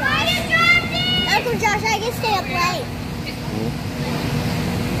 Uncle Josh. Uncle Josh, I get stamp plate.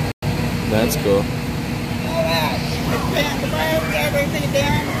 That's cool.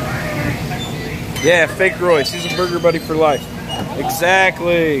 Yeah, fake Royce. He's a burger buddy for life.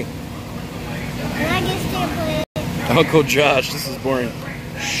 Exactly. And I get stamp plate. Uncle Josh, this is boring.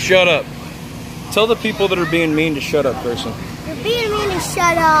 Shut up. Tell the people that are being mean to shut up, person. You're being mean to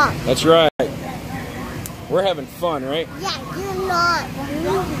shut up. That's right. We're having fun, right? Yeah, you're not.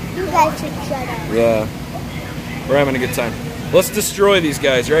 You guys should shut up. Yeah. We're having a good time. Let's destroy these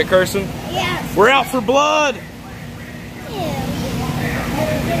guys, right, Carson? Yes. We're out for blood.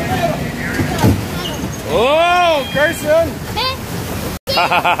 Oh, Carson.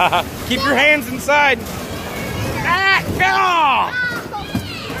 Keep your hands inside. Ah,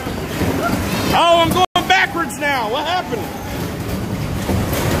 oh, I'm going backwards now. What happened?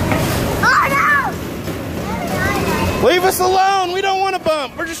 Oh no! Leave us alone. We don't want to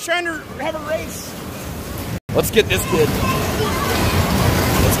bump. We're just trying to have a race. Let's get this kid.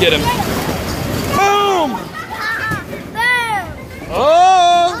 Let's get him. Boom!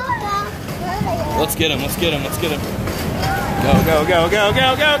 Oh! Let's get him. Let's get him. Let's get him. Go, go, go, go,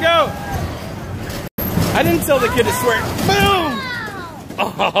 go, go, go! I didn't tell the kid to swear. Boom!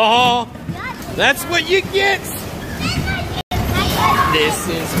 Oh, that's what you get. This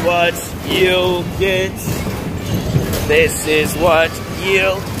is what you'll get. This is what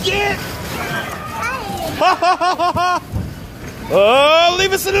you'll get. Oh,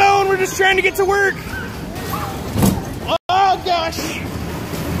 leave us alone. We're just trying to get to work. Oh, gosh.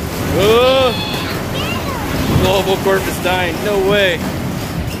 Oh. Global Corp is dying. No way.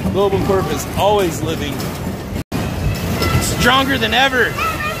 Global Corp is always living. Stronger than ever.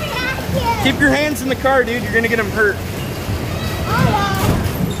 Keep your hands in the car, dude. You're going to get them hurt.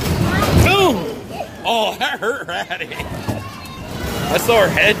 Boom. Oh, that hurt Ratty. I saw her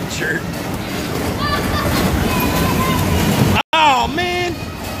head jerk. Oh, man.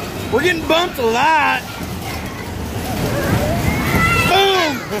 We're getting bumped a lot.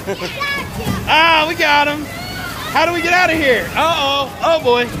 Boom. Ah, we got him. How do we get out of here? Uh-oh. Oh,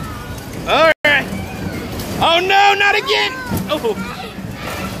 boy. All right. Oh, no, not again. Oh.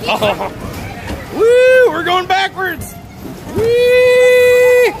 Oh. Woo, we're going backwards.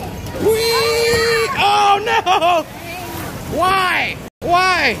 Whee. Whee. Oh, no. Why?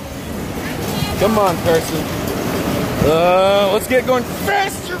 Why? Come on, Carson. Let's get going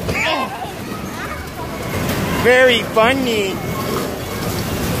faster. Oh. Very funny.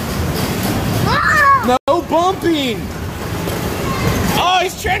 No bumping. Oh,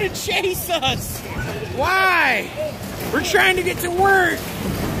 he's trying to chase us. Why? We're trying to get to work.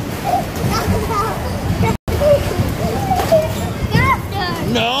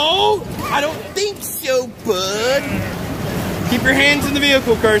 No, I don't think so, bud. Keep your hands in the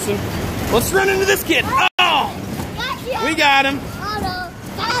vehicle, Carson. Let's run into this kid. Oh, we got him.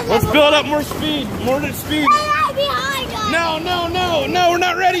 Let's build up more speed. More speed. No, no, no, no, we're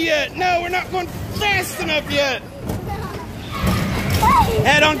not ready yet. No, we're not going fast enough yet.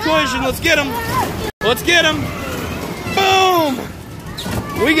 Head-on collision. Let's get him. Let's get him. Boom.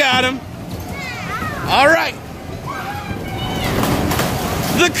 We got him. All right.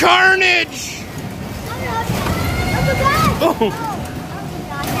 The carnage. Boom.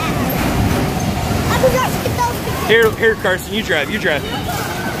 Here, Carson. You drive. You drive.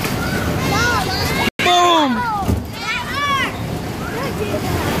 No.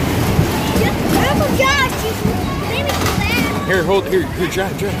 Here, hold, here,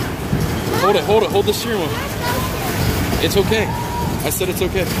 drive. Hold it, hold the steering wheel. It's okay. I said it's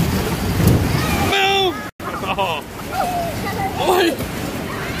okay. Move! Oh. What?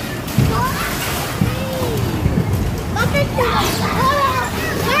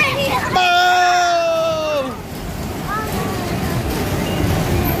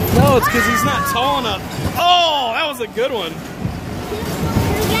 No, it's because he's not tall enough. Oh, that was a good one.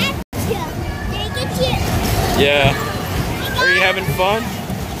 Yeah. Are you having fun?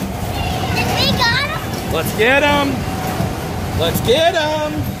 Let's get him. Let's get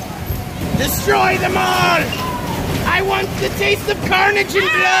him. Destroy them all. I want the taste of carnage and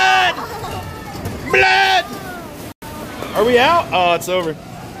blood. Blood. Are we out? Oh, it's over.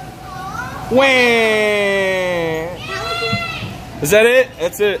 Wah. Is that it?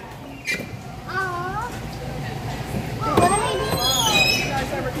 That's it.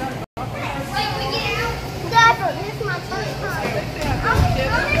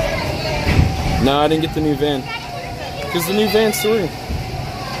 No, I didn't get the new van. Because the new van's through.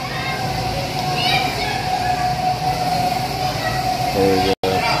 There we go.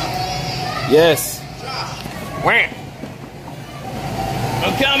 Yes. Wham!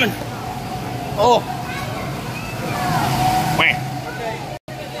 I'm coming. Oh. Wham! Okay.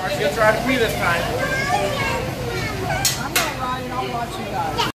 Mark's gonna try to pee this time. I'm gonna ride and I'll watch you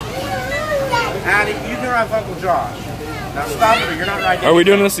guys. Addie, you can ride with Uncle Josh. Now stop it, or you're not riding. Are we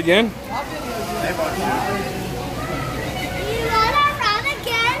doing this again? They want you. You wanna run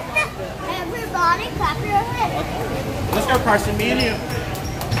again? Everybody clap your hands. Let's go, Carson. Me and you.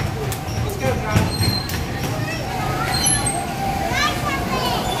 Let's go, John.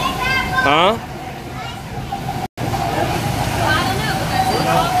 Huh?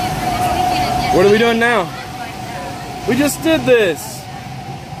 What are we doing now? We just did this.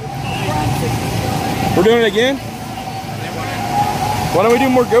 We're doing it again? Why don't we do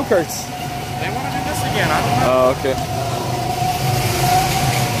more go-karts? They want to do this again. I don't know. Oh, okay.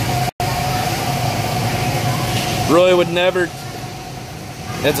 Roy would never.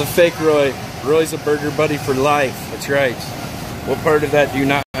 That's a fake Roy. Roy's a burger buddy for life. That's right. What part of that do you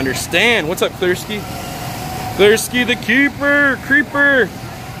not understand? What's up, Clearski? Clearski the keeper, creeper.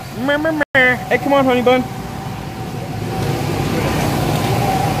 Hey, come on, honey bun.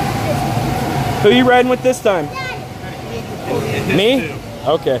 Who are you riding with this time? Me?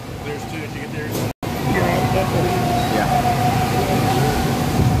 Okay. There's two. Did you get theirs?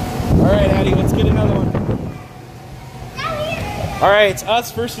 All right, Addie, let's get another one. All right, it's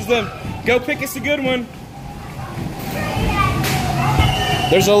us versus them. Go pick us a good one.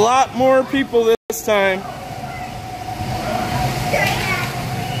 There's a lot more people this time.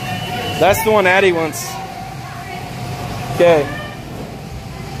 That's the one Addie wants. Okay.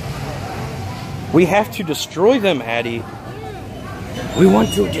 We have to destroy them, Addie. We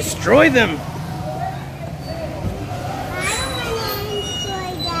want to destroy them.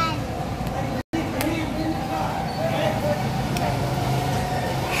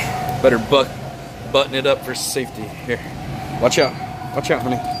 Better button it up for safety. Here. Watch out. Watch out,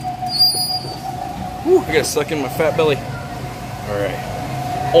 honey. Woo, I gotta suck in my fat belly. Alright.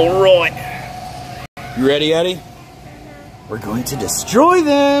 Alright. You ready, Addie? We're going to destroy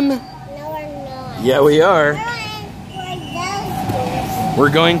them. No, we're not. Yeah, we are. We're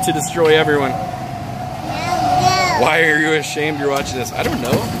going to destroy everyone. No. Why are you ashamed you're watching this? I don't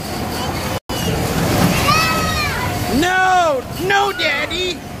know. No! No,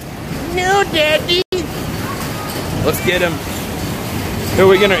 Daddy! No, Daddy! Let's get him.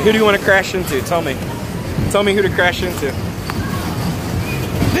 Who do you want to crash into? Tell me. Tell me who to crash into.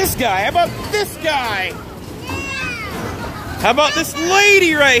 This guy. How about this guy? How about this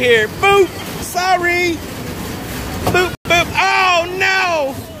lady right here? Boop! Sorry! Boop, boop. Oh,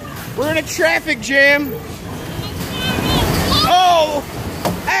 no! We're in a traffic jam. Oh!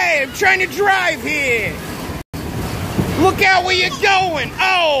 Hey, I'm trying to drive here. Look out where you're going.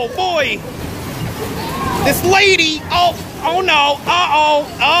 Oh, boy. This lady. Oh no. Uh-oh.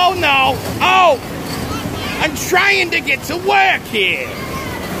 Oh, no. Oh. I'm trying to get to work here.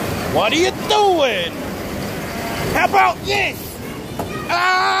 What are you doing? How about this?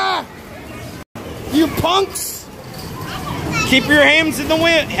 Ah! You punks. Keep your hands in the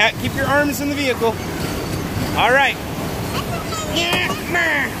wind. Keep your arms in the vehicle. All right.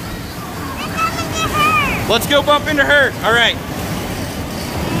 Let's go bump into her. All right.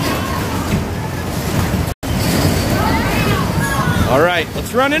 All right.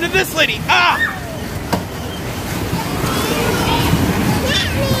 Let's run into this lady. Ah!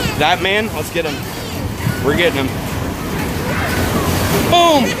 That man? Let's get him. We're getting him.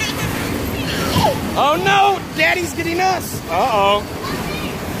 Boom! Oh no! Daddy's getting us! Uh-oh.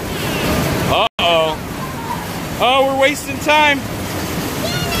 Uh-oh. Oh, we're wasting time.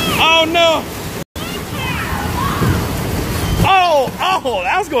 Oh no! Oh! Oh!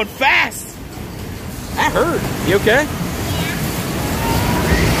 That was going fast! That hurt. You okay?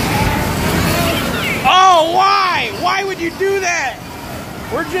 Oh, why? Why would you do that?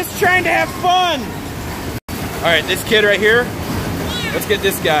 We're just trying to have fun. Alright, this kid right here. Let's get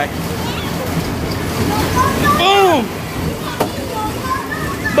this guy. Boom!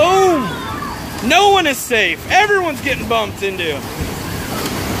 Boom! No one is safe. Everyone's getting bumped into.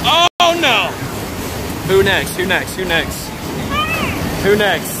 Oh no! Who next? Who next? Who next? Who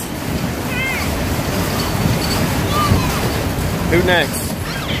next? Who next?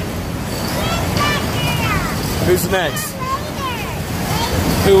 Who's next?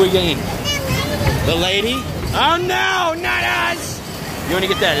 Who we getting? The lady? Oh no, not us! You want to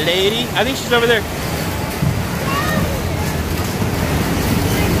get that lady? I think she's over there.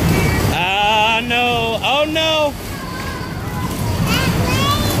 Ah no! Oh no!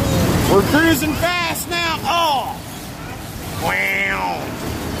 We're cruising fast now. Oh! Wow!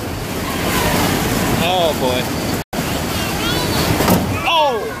 Oh boy!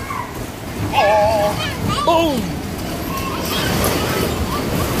 Oh! Oh! Boom!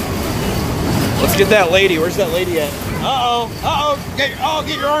 Let's get that lady. Where's that lady at? Uh-oh. Uh-oh.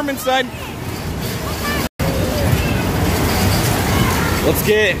 Get your arm inside. Let's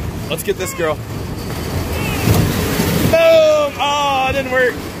get this girl. Boom! Oh, it didn't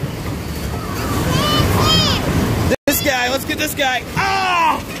work. This guy. Let's get this guy.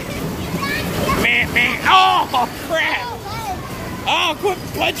 Oh! Man. Oh, crap. Oh, quit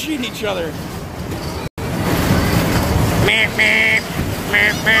punching each other.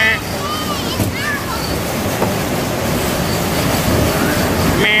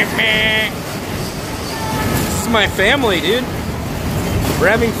 This is my family, dude. We're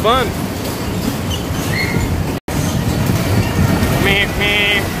having fun.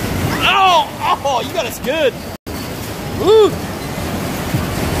 Oh, you got us good. Woo.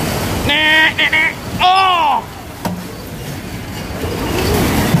 Oh.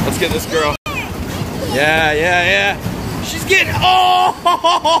 Let's get this girl. Yeah. She's getting.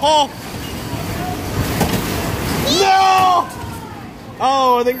 Oh. No.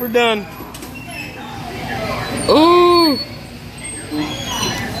 Oh, I think we're done. Ooh.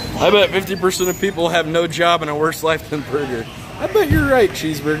 I bet 50% of people have no job and a worse life than Burger. I bet you're right,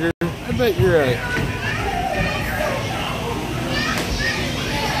 Cheeseburger. I bet you're right.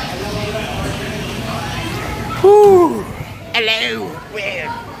 Whew. Hello. Well,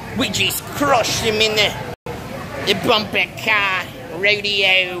 we just crushed him in the bumper car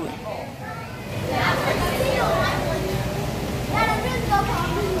rodeo.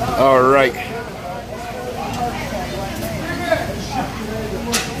 All right.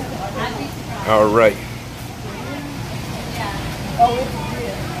 All right.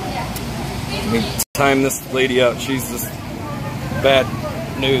 Let me time this lady out. She's just bad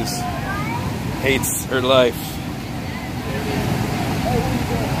news. Hates her life.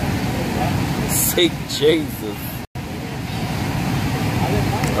 Say Jesus.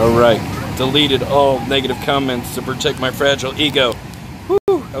 All right. Deleted all negative comments to protect my fragile ego. Woo,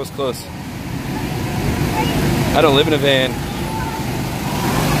 that was close. I don't live in a van.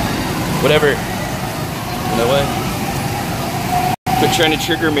 Whatever. You know what? Quit trying to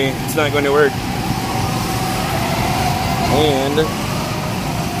trigger me. It's not going to work.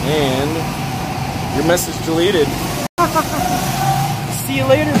 And your message deleted. See you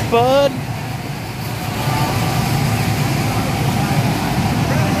later, bud.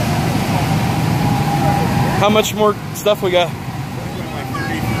 How much more stuff we got?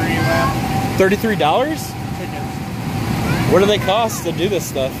 $33? What do they cost to do this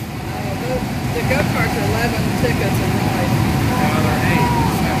stuff? The go-karts are 11 tickets and ride.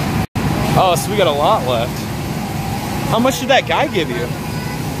 Oh, so we got a lot left. How much did that guy give you? 16.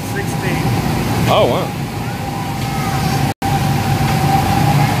 Oh, wow.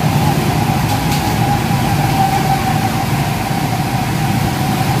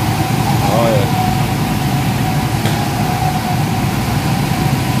 Oh, yeah.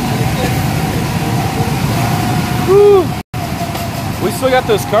 Woo. We still got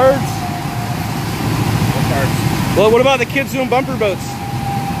those cards. What cards? Well, what about the kids doing bumper boats? I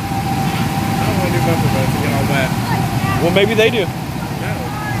don't want to do bumper boats. They get all wet. Well, maybe they do. No.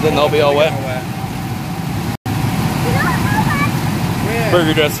 Then they'll be all wet. Yeah.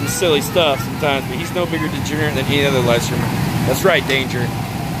 Burger does some silly stuff sometimes, but he's no bigger degenerate than any other live streamer. That's right, Danger.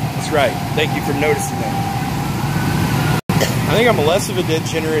 That's right. Thank you for noticing that. I think I'm less of a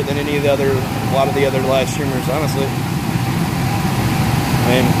degenerate than a lot of the other live streamers, honestly. I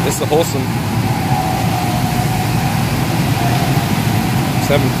mean, this is wholesome. Just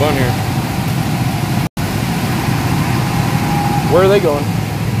having fun here. Where are they going?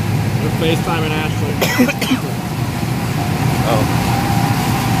 They're FaceTiming Ashley. Oh.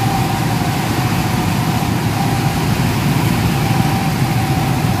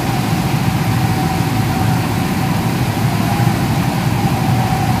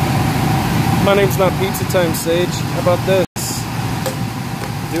 My name's not Pizza Time, Sage. How about this?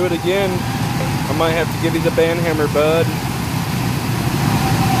 Do it again. I might have to give you the band hammer, bud.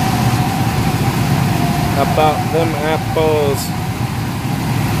 How about them apples?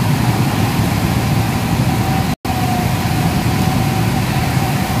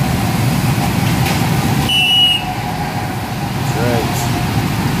 That's right.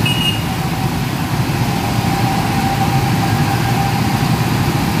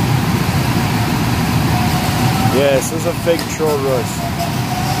 Yes, this is a fake troll, Royce.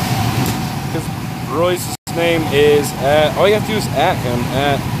 Because Royce's name is at, all you have to do is at him,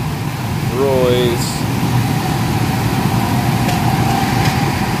 at Royce.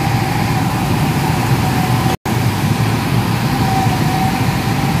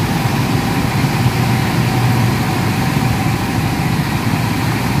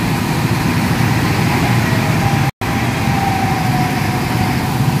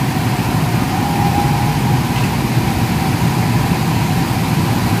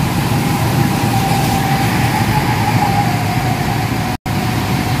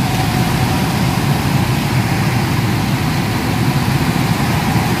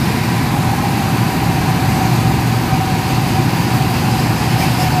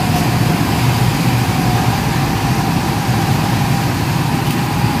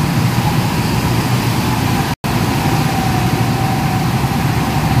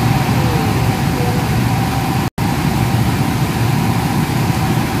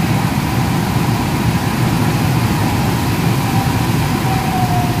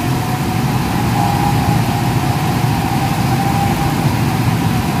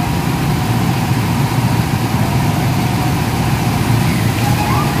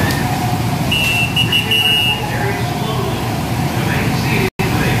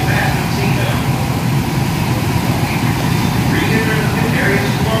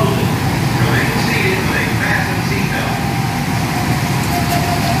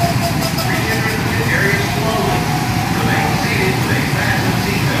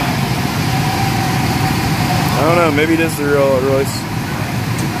 I don't know, maybe it is the real Royce.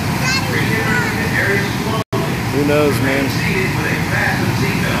 Who knows, man?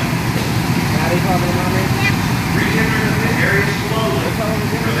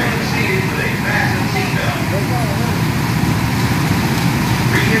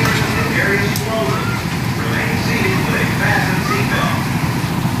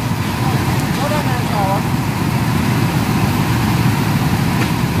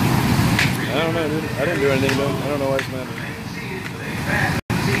 I don't know, dude. I didn't do anything to him. I don't know why it's mad.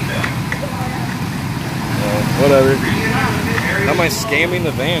 Whatever. How am I scamming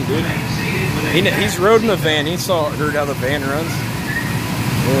the van, dude? He's rode in the van. Heard how the van runs.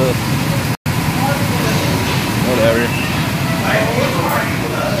 Ugh. Whatever.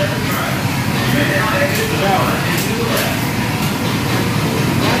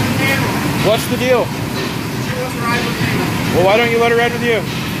 What's the deal? Well, why don't you let her ride with you?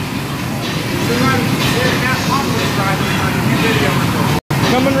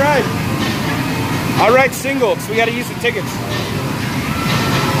 Come and ride. I'll ride single, so we gotta use the tickets.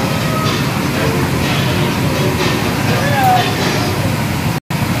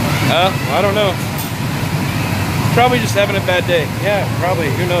 I don't know. Probably just having a bad day. Yeah, probably.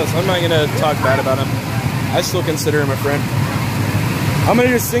 Who knows? I'm not gonna talk bad about him. I still consider him a friend. I'm gonna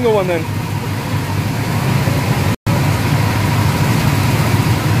do a single one then.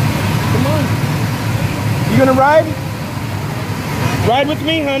 Come on. You gonna ride? Ride with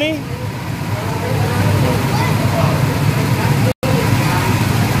me, honey.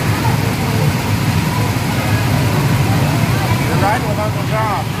 You're riding with Uncle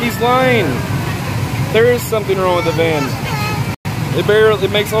John. He's lying. There is something wrong with the van.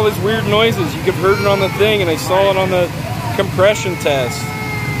 It makes all these weird noises. You could have heard it on the thing, and I saw it on the compression test.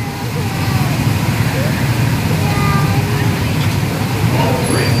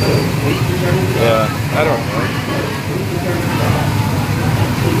 Yeah, I don't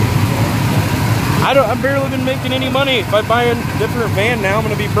know. I've barely been making any money. If I buy a different van now, I'm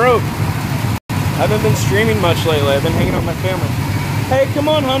gonna be broke. I haven't been streaming much lately. I've been hanging out with my family. Hey, come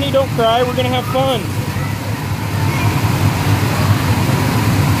on, honey, don't cry. We're gonna have fun.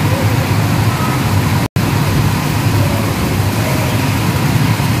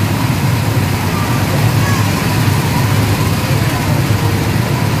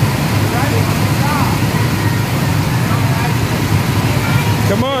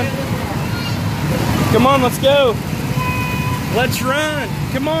 Come on, let's go. Let's run.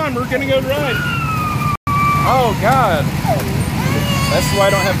 Come on, we're gonna go run. Oh God. That's why I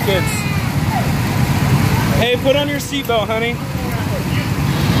don't have kids. Hey, put on your seatbelt, honey.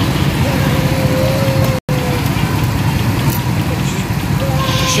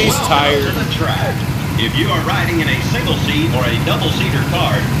 She's tired. To the track. If you are riding in a single seat or a double-seater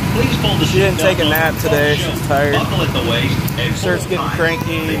car, please pull the She didn't take a nap today. She's tired. Buckle at the waist and Starts getting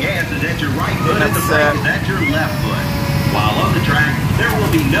cranky. The gas is at your right foot and the brake is at your left foot. While on the track, there will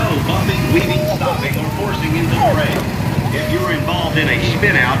be no bumping, weaving, stopping, or forcing into the rail. If you are involved in a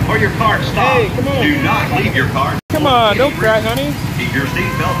spin-out or your car stops, do not leave your car. Come on, don't cry, honey. Keep your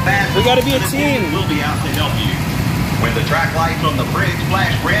seatbelt fastened. We gotta be a team. We'll be out to help you. When the track lights on the bridge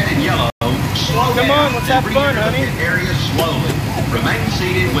flash red and yellow, slow down. Come on, let's have fun, honey. Area slowly. Remain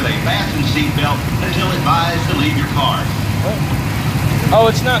seated with a fastened seatbelt until advised to leave your car. Oh,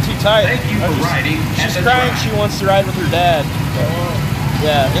 it's not too tight. Thank you for riding. She's crying. She wants to ride with her dad.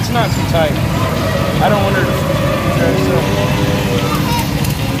 Yeah, it's not too tight. I don't want her to.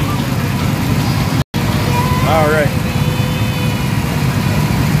 All right.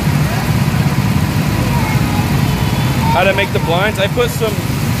 How to make the blinds? I put some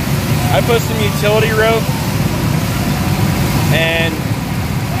utility rope and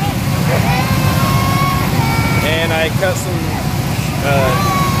I cut some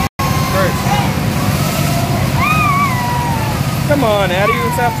skirts. Come on, Addie,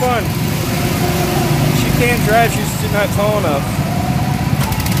 let's have fun. She can't drive, she's not tall enough.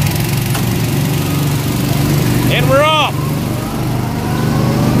 And we're off.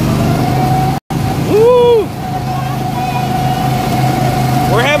 Woo!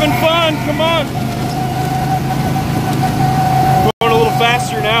 We're having fun, come on. Going a little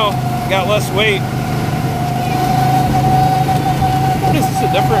faster now, got less weight. What is this,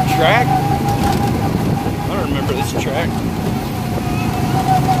 a different track? I don't remember this track.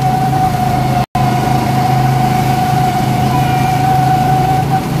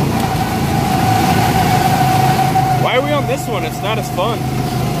 Why are we on this one? It's not as fun.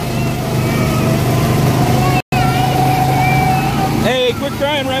 Hey, quit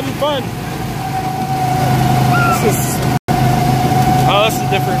crying, we're having fun. This is... Oh, this is a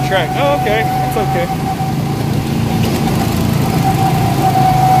different track. Oh, okay. It's okay.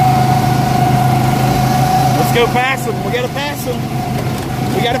 Let's go past them. We gotta pass them.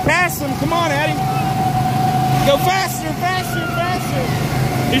 We gotta pass them. Come on, Addie. Go faster, faster, faster.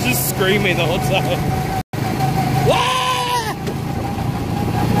 He's just screaming the whole time. Ah!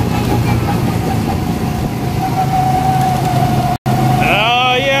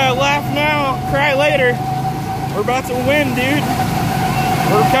 Oh, yeah, laugh now, cry later. We're about to win, dude.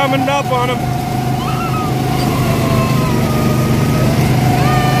 We're coming up on them.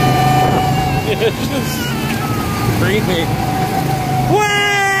 It's just screaming.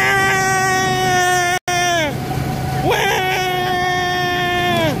 Wah! Wah!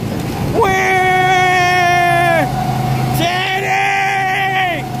 Wah!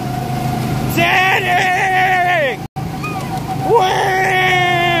 Daddy! Daddy!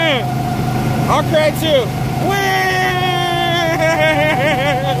 Wah! I'll cry too.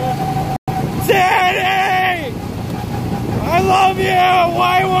 Daddy! I love you!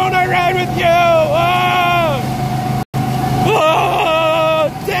 Why won't I ride with you? Oh! Oh!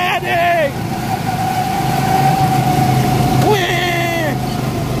 Daddy!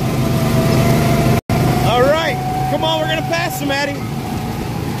 Alright, come on, we're gonna pass them, Addie.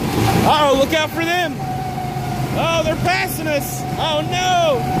 Uh-oh, look out for them! Oh, they're passing us! Oh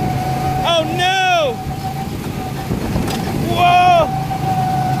no! Oh no! Whoa!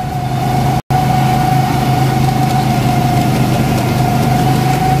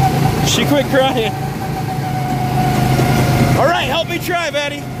 She quit crying. All right, help me drive,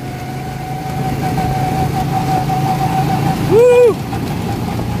 Addie. Woo!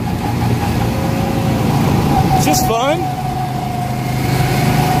 Is this fun?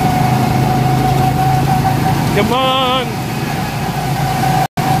 Come on.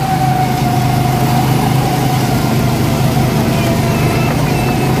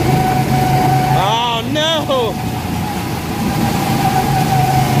 Oh no!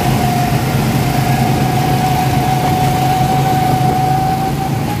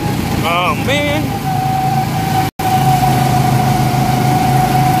 Oh man!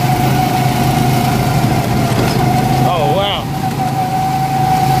 Oh wow!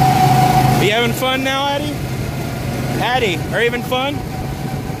 Are you having fun now, Addie? Addie, are you having fun?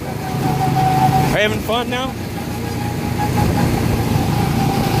 Are you having fun now?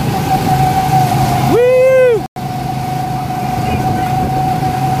 Woo!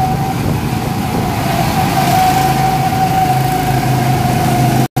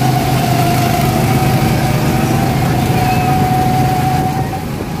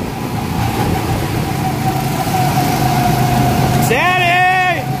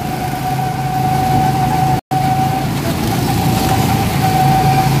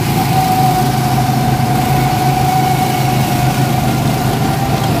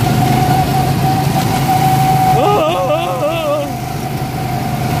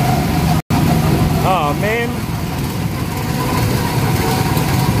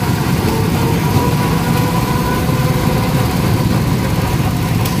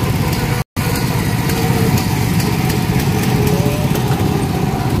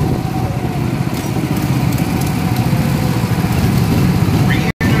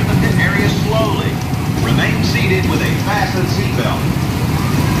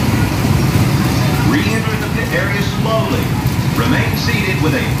 Remain seated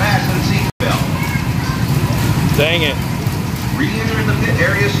with a fastened seatbelt. Dang it. Re-enter the pit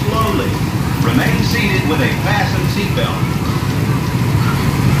area slowly. Remain seated with a fastened seatbelt.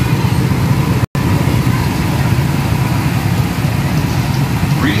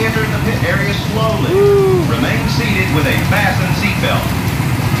 Re-enter the pit area slowly. Remain seated with a fastened seatbelt.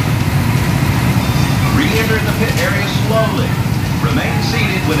 Re-enter the pit area slowly. Remain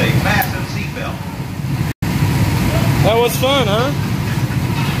seated with a fastened seatbelt. That was fun, huh?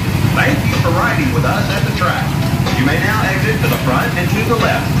 Thank you for riding with us at the track. You may now exit to the front and to the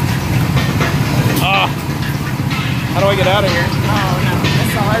left. How do I get out of here? Oh no,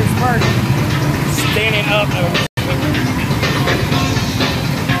 that's the hardest part. Standing up.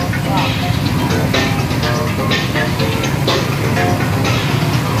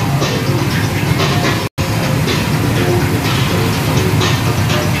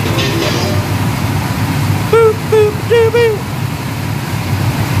 Boop, boop, doo, boop.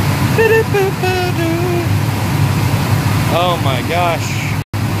 Oh my gosh.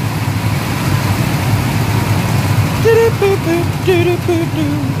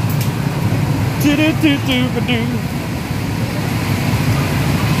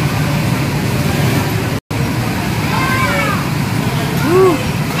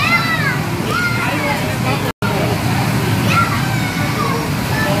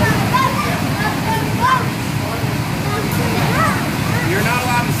 You're not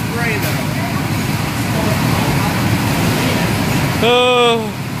allowed to spray though.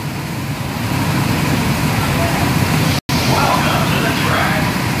 Oh.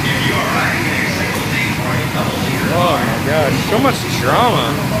 Oh my gosh, so much drama.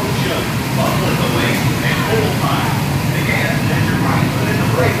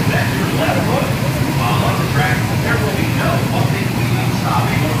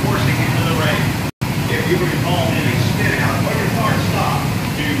 If you were involved in a spin out or your car stopped,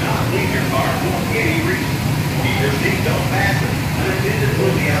 do not leave your car for any reason. Keep your seatbelt fastened. An attendant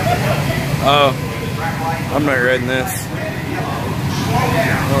will be able to help you. Oh, I'm not riding this. I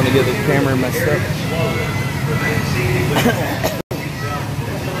don't want to get the camera messed up.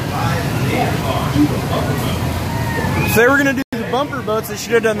 If they were going to do the bumper boats, they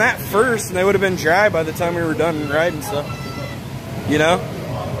should have done that first, and they would have been dry by the time we were done riding stuff. You know?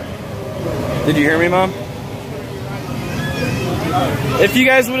 Did you hear me, Mom? If you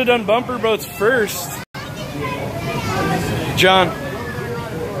guys would have done bumper boats first. John.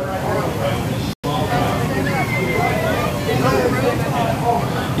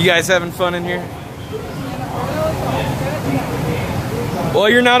 You guys having fun in here? Well,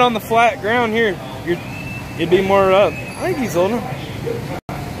 you're not on the flat ground here. You'd be more up. I think he's holding.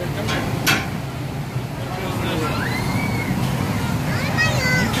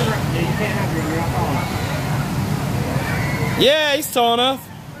 Yeah, he's tall enough.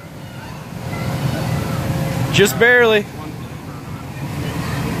 Just barely.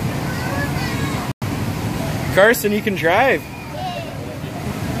 Carson, you can drive.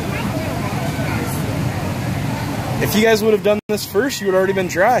 If you guys would have done this first, you would have already been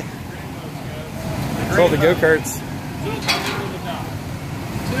dry. It's all the go-karts.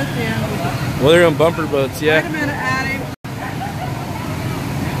 Well, they're on bumper boats, yeah. Wait a minute, Addie.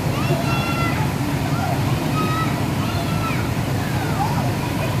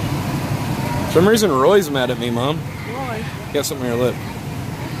 For some reason, Roy's mad at me, Mom. Roy. Got something on your lip.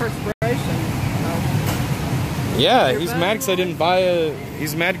 Perspiration. Yeah, he's mad because I didn't buy a.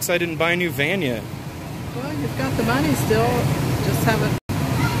 He's mad because I didn't buy a new van yet. Well, you've got the money still. Just haven't.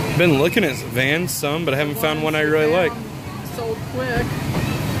 Been looking at vans some, but I haven't found one I really like. Sold quick.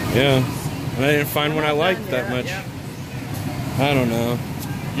 Yeah, and I didn't find one I liked that much. Yeah. I don't know.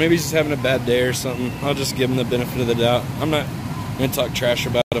 Maybe he's just having a bad day or something. I'll just give him the benefit of the doubt. I'm not gonna talk trash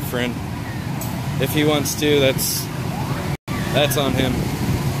about a friend. If he wants to, that's on him.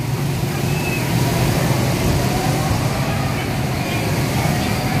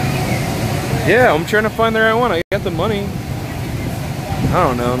 Yeah, I'm trying to find the right one. I got the money. I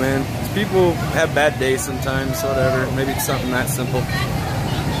don't know, man. People have bad days sometimes, whatever. Maybe it's something that simple.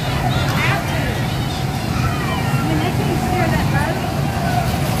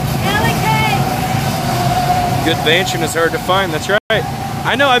 Good vantion is hard to find, that's right.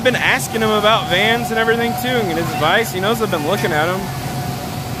 I know, I've been asking him about vans and everything too, and his advice. He knows I've been looking at them.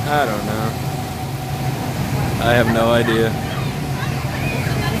 I don't know. I have no idea.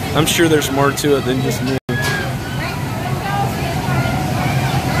 I'm sure there's more to it than just me.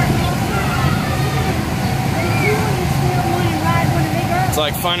 It's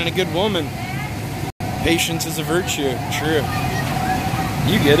like finding a good woman. Patience is a virtue. True.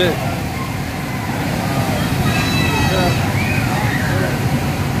 You get it.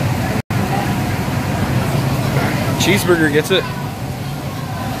 Cheeseburger gets it.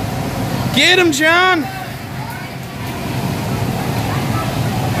 Get him, John!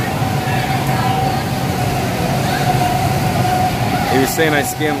 He was saying I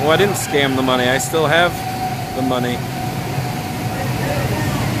scammed. Well, I didn't scam the money. I still have the money.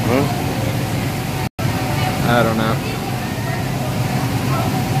 Huh? I don't know.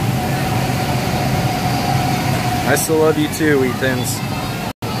 I still love you too, Ethans.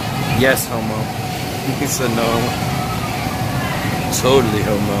 Yes, homo. He said no. Totally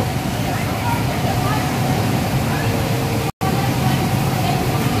homo.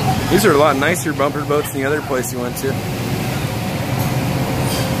 These are a lot nicer bumper boats than the other place you went to.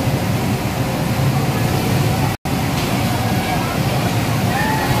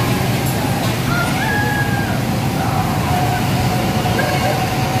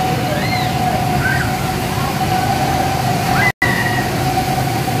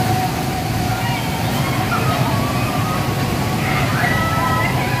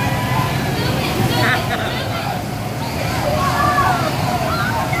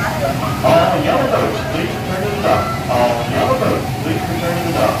 All yellow boats, please return to the dock. All yellow boats, please return to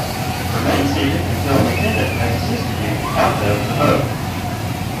the dock. Remain seated until an attendant has assisted you out of the boat.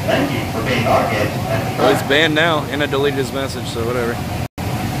 Thank you for being our guest at the Well, it's banned now, and I deleted his message, so whatever.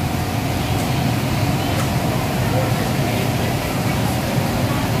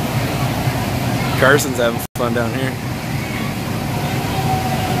 Carson's having fun down here.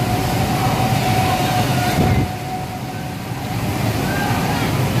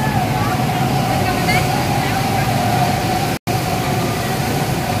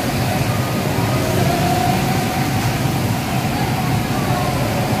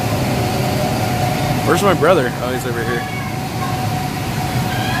 Where's my brother? Oh, he's over here.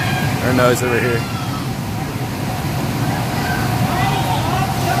 Or no, he's over here.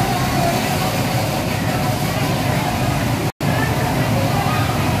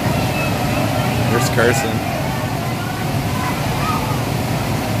 Where's Carson?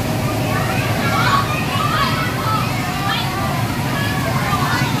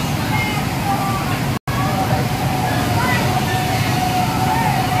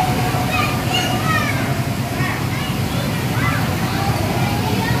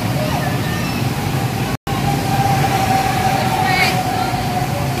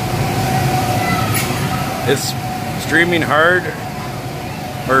 Is streaming hard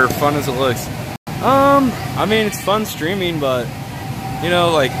or fun as it looks? I mean, it's fun streaming, but you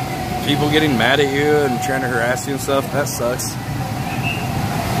know, like people getting mad at you and trying to harass you and stuff, that sucks.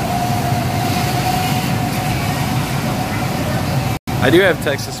 I do have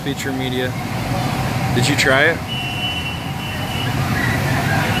Texas Feature Media. Did you try it?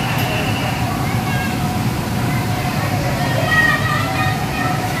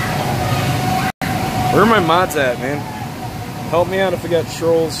 Where are my mods at, man? Help me out if we got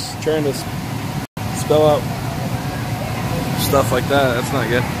trolls trying to spell out stuff like that. That's not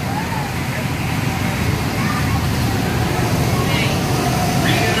good.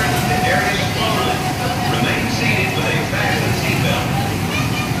 Remain seated with a fastened seatbelt.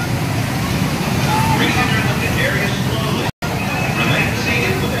 Re-enter the area slowly. Remain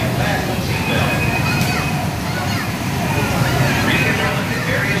seated with a fastened seatbelt. Re-enter the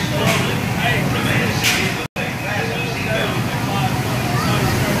area slowly. Remain seated with a fastened seatbelt.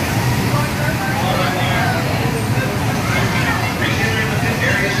 Re-enter the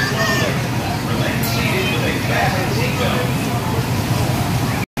area slowly. Remain seated with a fastened seatbelt.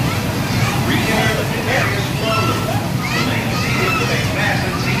 Re-enter the area slowly. Remain seated with a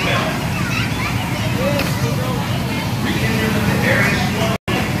fastened seatbelt. Re-enter the area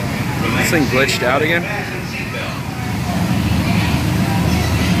slowly. This thing glitched out again? Fastened seatbelt.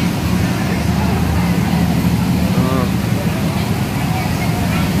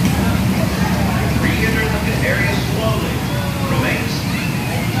 Re-enter the area slowly. Remain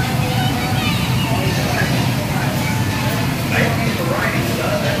Thank you for riding with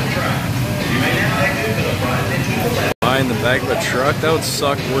us at the track. You may now exit to the front and to the left. Lie in the back of a truck? That would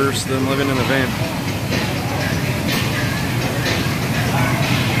suck worse than living in a van.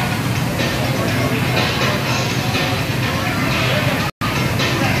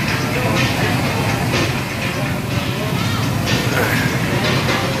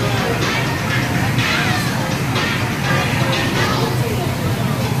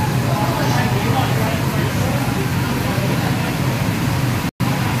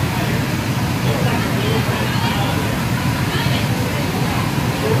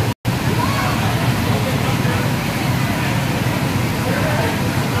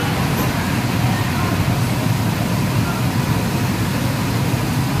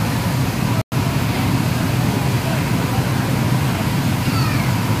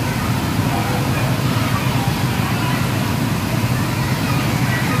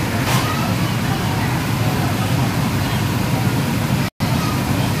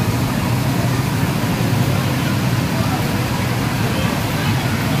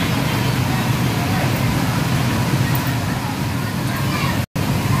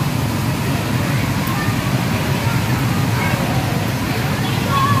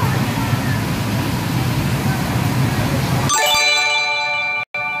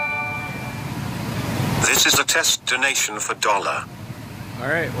 Test donation for $1.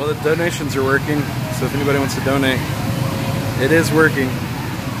 Alright, well the donations are working, so if anybody wants to donate, it is working.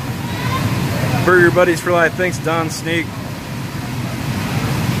 Burger Buddies for Life, thanks Don Sneak.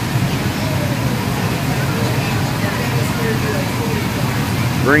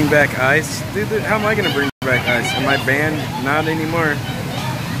 Bring back ice? Dude, how am I gonna bring back ice? Am I banned? Not anymore.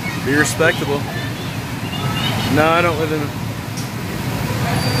 Be respectable. No, I don't live in...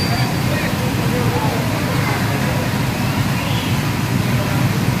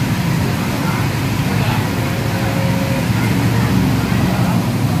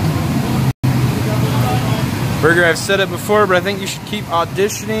 Burger, I've said it before, but I think you should keep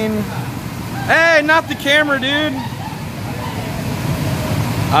auditioning. Hey, not the camera, dude.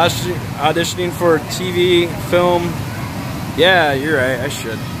 Auditioning for TV, film. Yeah, you're right, I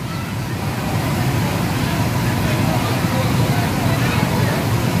should.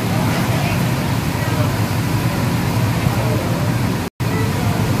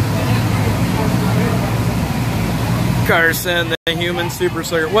 Carson, the human super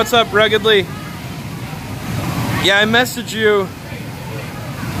slugger. What's up, Ruggedly? Yeah, I messaged you.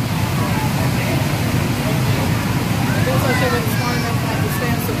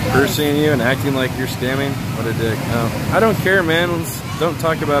 Cursing you and acting like you're scamming? What a dick. No. I don't care, man. Don't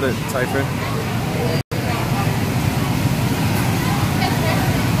talk about it, Typhoon.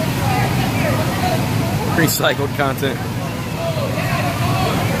 Recycled content.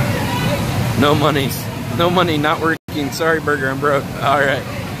 No monies. No money, not working. Sorry, Burger, I'm broke. Alright.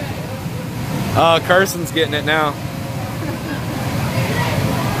 Oh, Carson's getting it now.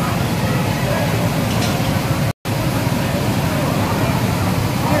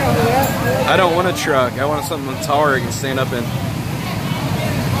 I don't want a truck. I want something taller I can stand up in.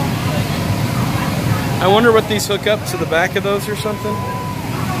 I wonder what these hook up to the back of those or something.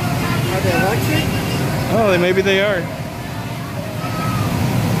 Are they electric? Oh, maybe they are.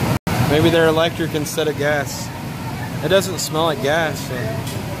 Maybe they're electric instead of gas. It doesn't smell like gas. So.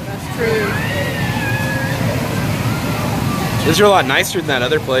 That's true. These are a lot nicer than that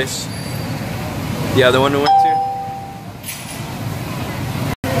other place. The other one we went to.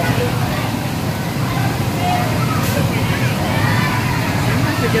 You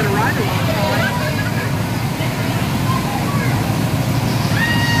have to get a ride a long time.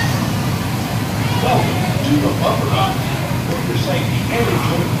 Welcome to the buffer ride. For your safety and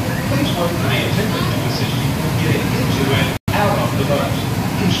enjoyment, please work with the attendant to assist you in getting into and out of the bus.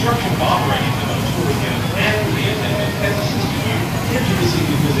 Instruction of operating the bus will begin after the attendant has assisted you into the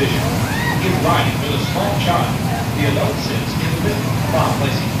seated position. If riding with a small child, the adult sits in the middle while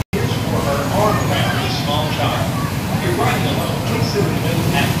placing his or her arm around the small child. If riding alone, please sit in the middle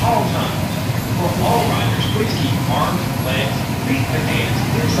at all times. For all riders, please keep arms, legs, feet, and hands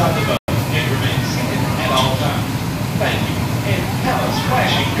inside the bus and remain seated at all times. Thank you, and have a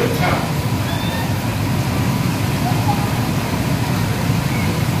splashing good time.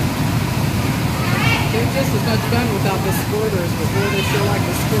 They're just as much fun without the squirters, but boy, they sure like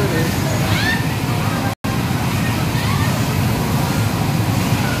the squirters.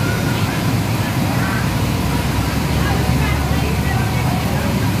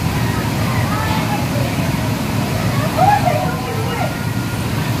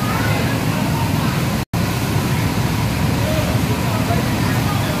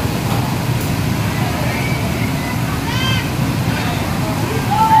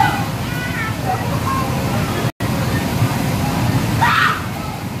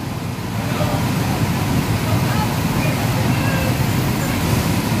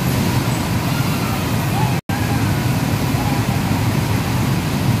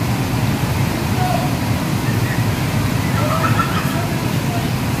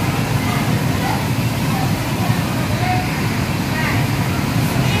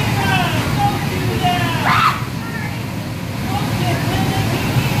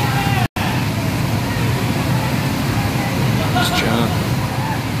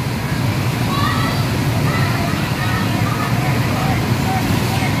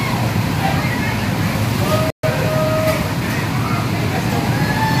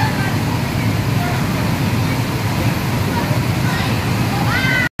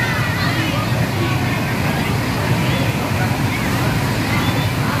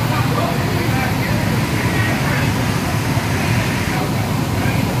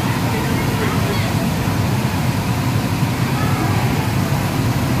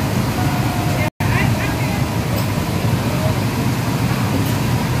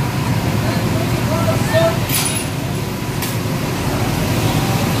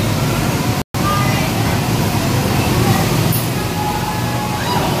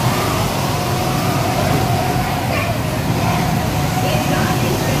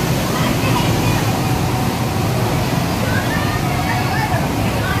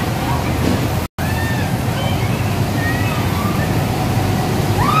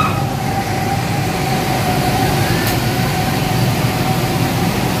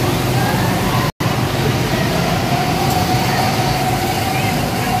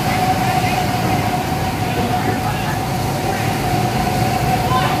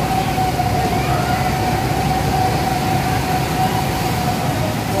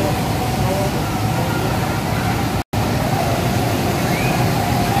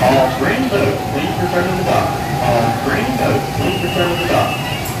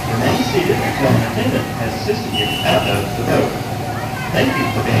 Thank you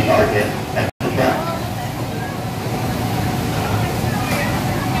for being our guest at the track.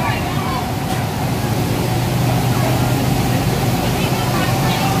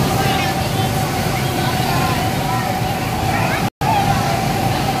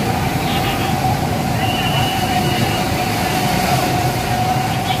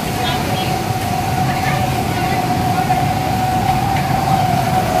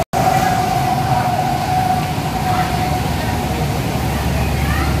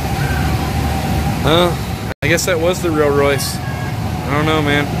 I guess that was the real Royce. I don't know,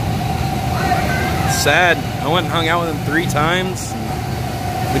 man. Sad. I went and hung out with him 3 times.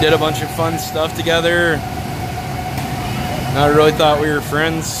 We did a bunch of fun stuff together. I really thought we were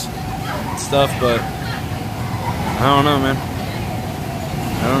friends and stuff, but I don't know, man.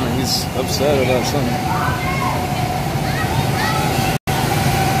 I don't know. He's upset about something.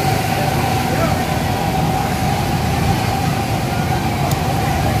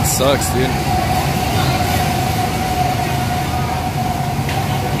 It sucks, dude.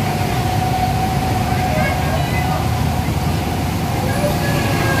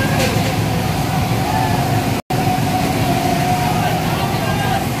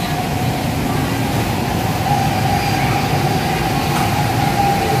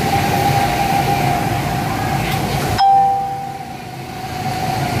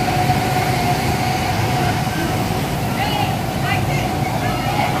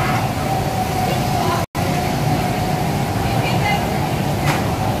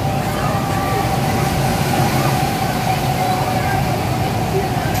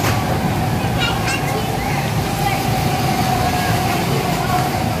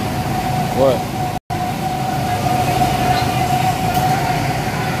 What?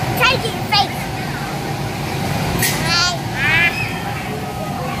 Try to get your face.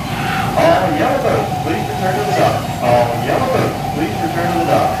 All yellow boats, please return to the dock. All yellow boats, please return to the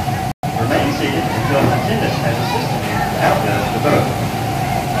dock. Remain seated until attendants has assisted you to outgo the boat.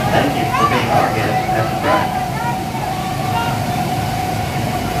 Thank you for being our guest at the track.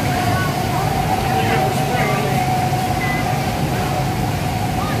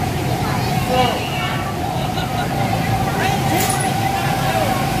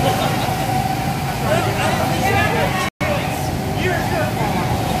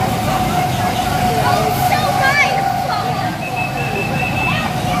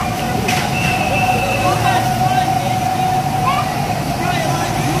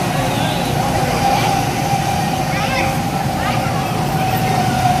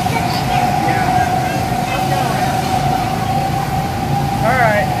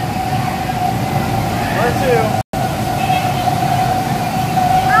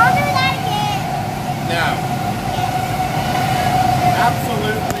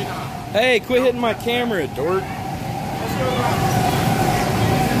 Hey, quit hitting my camera, dork.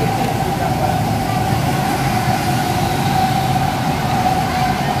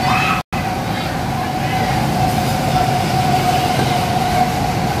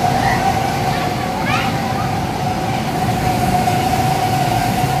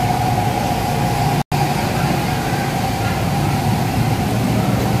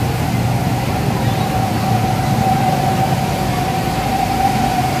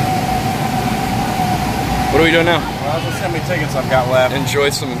 What are we doing now? Well, I'll just send me tickets I've got left. Enjoy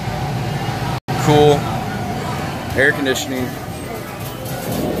some cool air conditioning.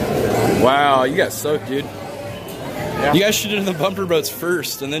 Wow, you got soaked, dude. Yeah. You guys should have done the bumper boats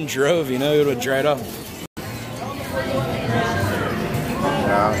first and then drove, you know, it would have dried off.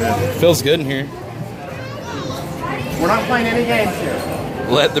 Yeah, feels good in here. we're not playing any games here.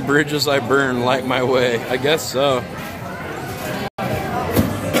 Let the bridges I burn light my way. I guess so.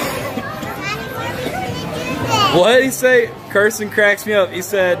 What did he say? Carson cracks me up. He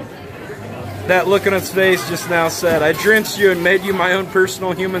said, that look on his face just now said, I drenched you and made you my own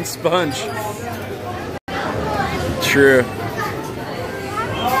personal human sponge. True.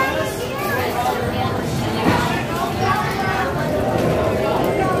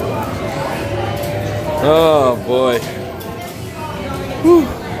 Oh boy. Whew.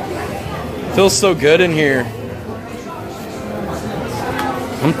 Feels so good in here.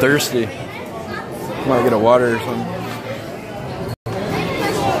 I'm thirsty. Might get a water or something.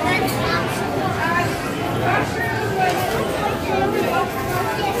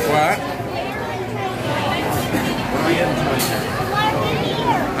 What? What are we getting to?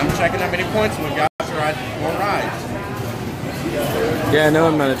 I'm checking how many points we've got to ride 4 rides. Yeah, I know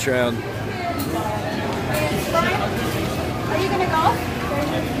I'm not a child. Are you gonna go?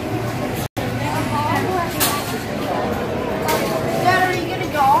 Dad, are you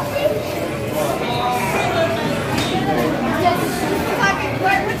gonna go?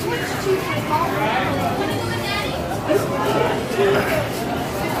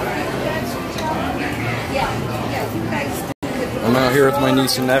 out here with my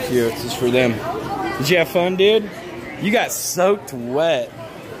niece and nephew. This is for them. Did you have fun, dude? You got soaked wet.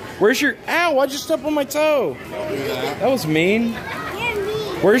 Where's your... Ow, why'd you step on my toe? That was mean.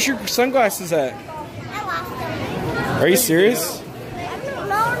 Where's your sunglasses at? Are you serious?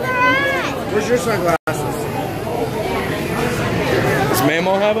 Where's your sunglasses? Does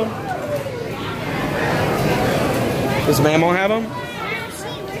Mamo have them? Does Mamo have them?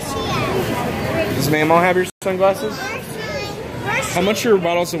 Does Mamo have your sunglasses? How much are your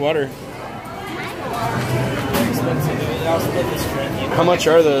bottles of water? How much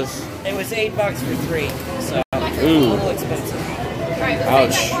are those? It was $8 for 3, so Ooh. a little expensive.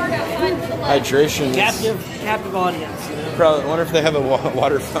 Ouch. Hydration. Captive audience. You know? Probably. I wonder if they have a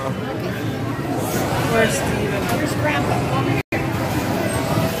water fountain. Where's Steven? Where's Grandpa?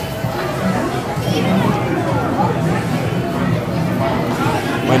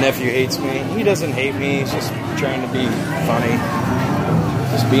 My nephew hates me. He doesn't hate me. He's just trying to be funny.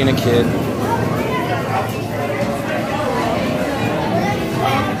 Just being a kid.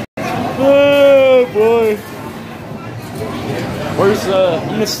 Oh boy. Where's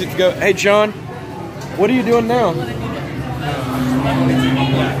I'm gonna go. Hey John, what are you doing now?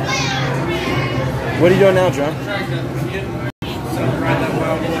 What are you doing now, John?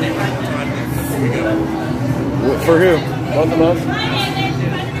 For who? Both of us?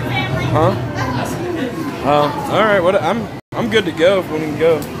 Huh? Oh, all right. What? I'm good to go if we can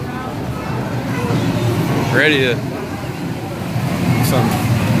go. Ready to some.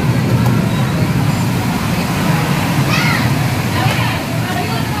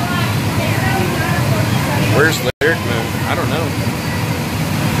 Where's Lyric Moon? I don't know.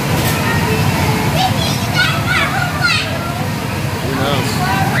 Who knows?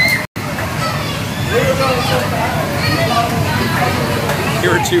 You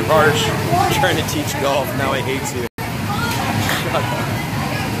were too harsh trying to teach golf. Now he hates you. Shut up.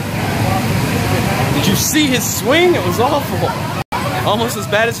 Did you see his swing? It was awful. Almost as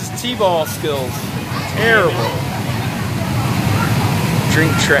bad as his T-ball skills. Terrible.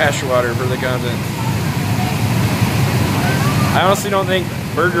 Drink trash water for the content. I honestly don't think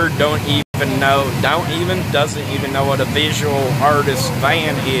Burger doesn't even know what a visual artist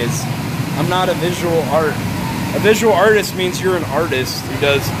fan is. I'm not a visual art. A visual artist means you're an artist who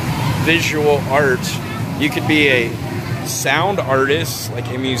does visual art. You could be a sound artist, like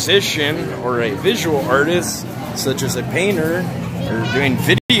a musician, or a visual artist, such as a painter, or doing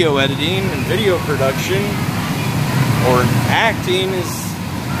video editing and video production, or acting is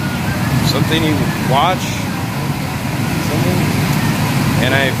something you watch.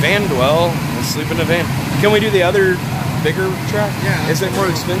 And a van dwell, and sleep in a van. Can we do the other bigger track? Yeah. Is it more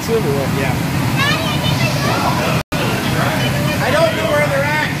expensive or what? Yeah. I don't know where they're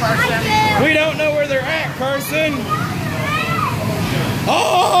at, Carson. We don't know where they're at, Carson.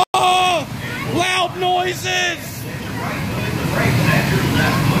 Oh! Loud noises!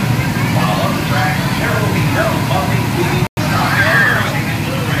 While on the track, there will be no bumping, weaving, stopping,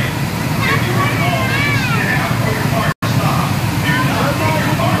 into the rain. If you are involved in a spin out or your car stop, do not leave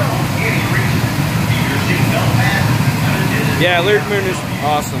your car for any reason. Keep your seatbelt fastened. Yeah, Lyric Moon is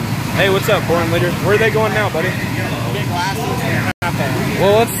awesome. Hey, what's up, Born Leader? Where are they going now, buddy? Get glasses.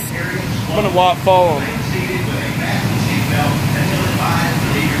 Well, I'm gonna follow them.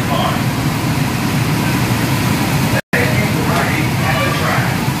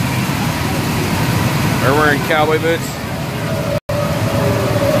 They're wearing cowboy boots.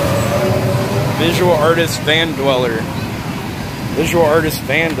 Visual artist van dweller. Visual artist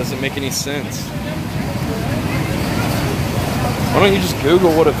van doesn't make any sense. Why don't you just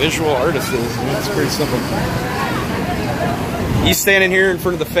Google what a visual artist is? I mean, it's pretty simple. You standing here in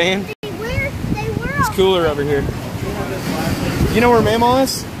front of the fan? It's cooler over here. You know where Mamaw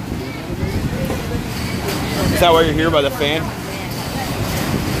is? Is that why you're here, by the fan?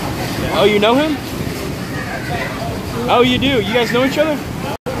 Oh, you know him? Oh, you do? You guys know each other?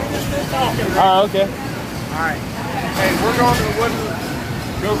 Oh, okay. Alright. Hey, we're going to the wooden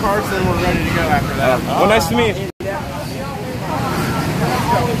go-karts and we're ready to go after that. Well, nice to meet you.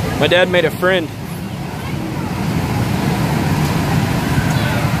 My dad made a friend.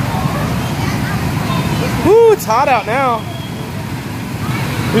 Woo, it's hot out now.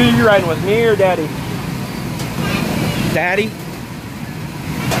 Who are you riding with, me or Daddy? Daddy?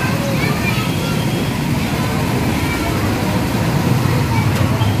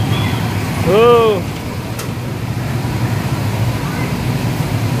 Oh.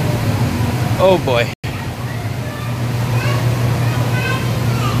 Oh boy.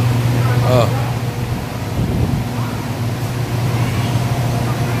 Oh.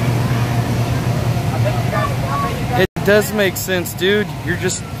 Hey It does make sense, dude. You're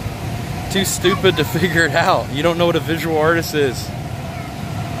just too stupid to figure it out. You don't know what a visual artist is.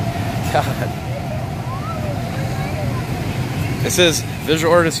 God. It says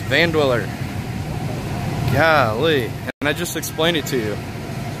visual artist Van Dweller. Golly. And I just explained it to you.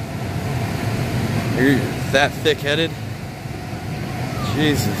 You're that thick-headed?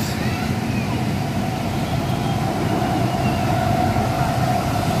 Jesus.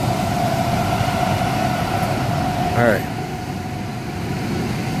 Alright.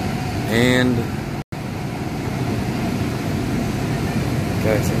 And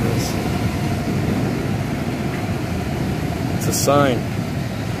guys, this. It's a sign.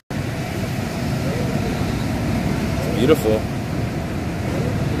 It's beautiful.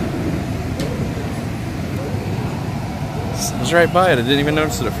 I was right by it. I didn't even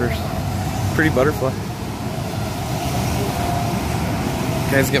notice it at first. Pretty butterfly.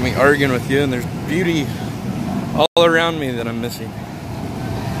 You guys get me arguing with you, and there's beauty all around me that I'm missing.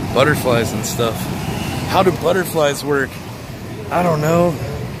 Butterflies and stuff. How do butterflies work? I don't know.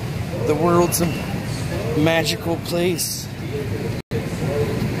 The world's a magical place.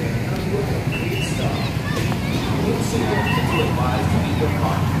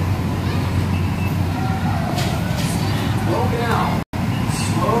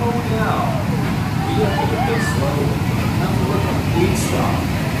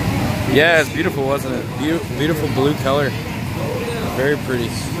 Yeah, it's beautiful, wasn't it? Beautiful blue color. Very pretty.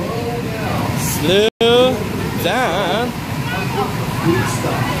 Slow down.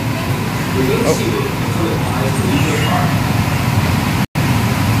 Oh.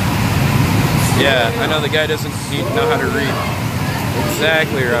 Yeah, I know the guy doesn't know how to read.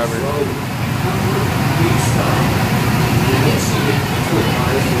 Exactly, Robert.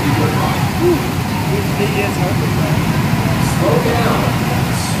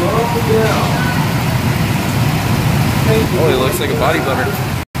 Oh, he looks like a bodybuilder.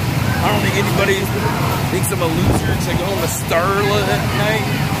 I don't think anybody thinks I'm a loser to go on the Starla at night.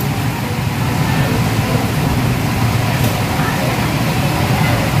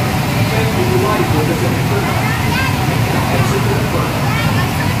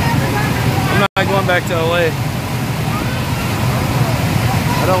 I'm not going back to LA.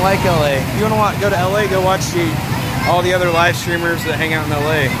 I don't like LA. If you want to go to LA, go watch all the other live streamers that hang out in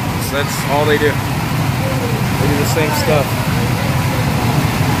LA. So that's all they do. They do the same stuff.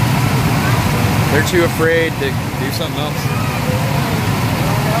 They're too afraid to do something else.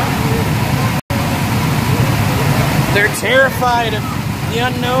 They're terrified of the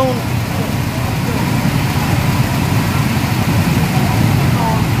unknown.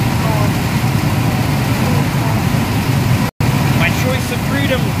 My choice of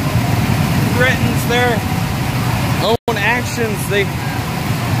freedom threatens their own actions. They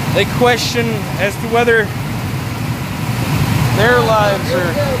question as to whether their lives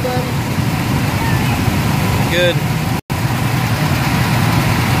are good.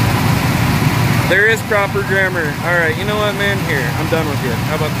 There is proper grammar. Alright, you know what, man? Here, I'm done with you.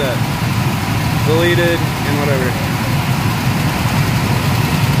 How about that? Deleted and whatever.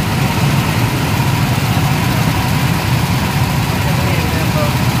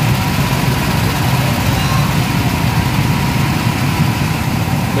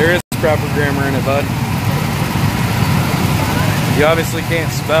 There is proper grammar in it, bud. You obviously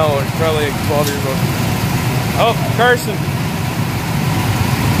can't spell. It's probably like 12 years old. Oh, Carson.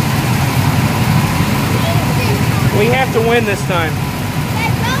 We have to win this time.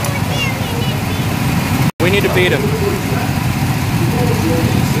 We need to beat him.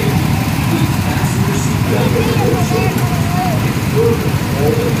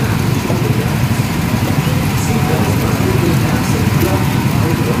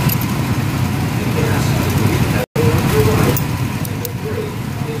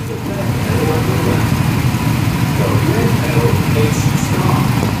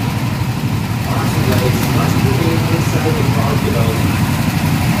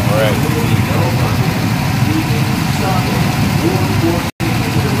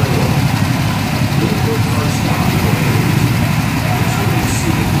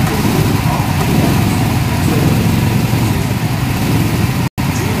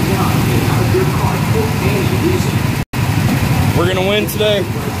 We're gonna win today.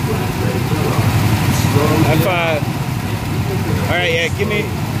 High five. Alright, yeah, give me.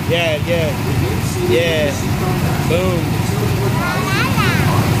 Yeah. Boom.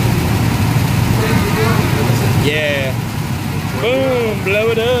 Yeah. Boom, blow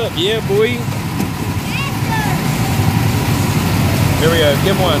it up. Yeah, boy. Here we go.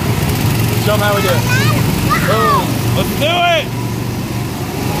 Give him one. Show him how we do it. Boom. Let's do it.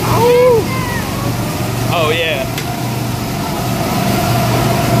 Oh, yeah.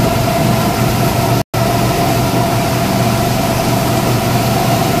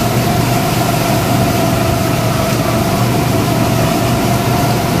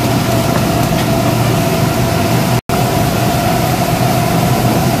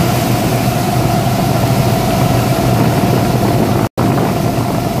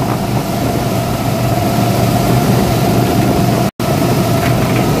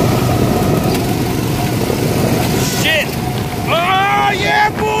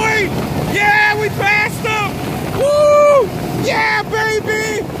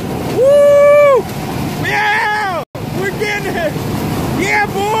 getting it. Yeah,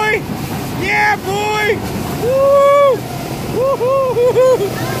 boy. Yeah, boy. Woo. Woo, woo, woo, woo.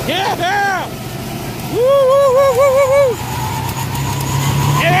 Yeah. Woo, woo, woo, woo, woo, woo.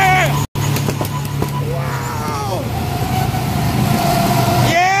 Yeah. Wow.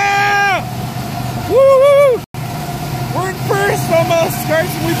 Yeah. Woo, woo. We're in first almost.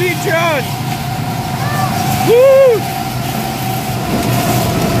 Carson, we beat John. Woo.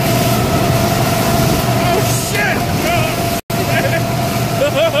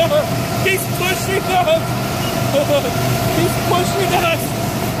 He's pushing us! He's pushing us!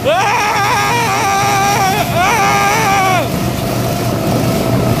 Ah! Ah!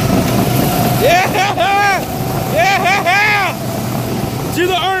 Yeah! Yeah! Do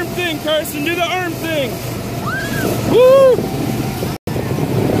the arm thing, Carson. Do the arm thing. Woo!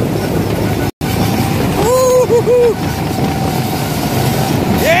 Woo!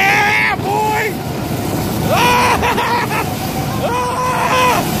 Yeah, boy! Ah!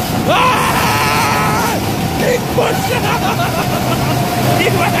 Ah! He's pushing us! He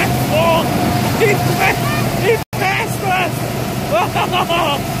went full! He passed us!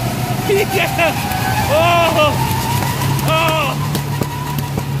 Oh! Yeah! Oh! Oh!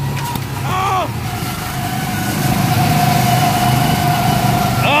 Oh!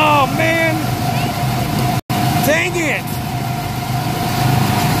 Oh, man! Dang it!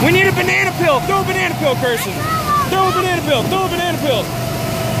 We need a banana peel! Throw a banana peel, Carson! Throw a banana peel! Throw a banana peel!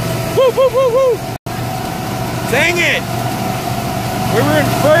 Woo, woo, woo, woo! Dang it! We were in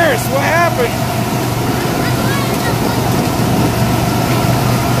first. What happened?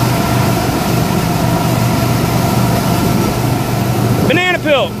 Banana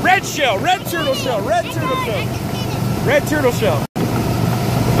peel. Red shell. Red turtle shell. Red turtle shell. Red turtle shell.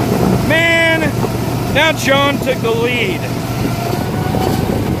 Man, now John took the lead.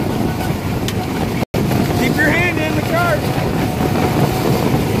 Keep your hand in the cart.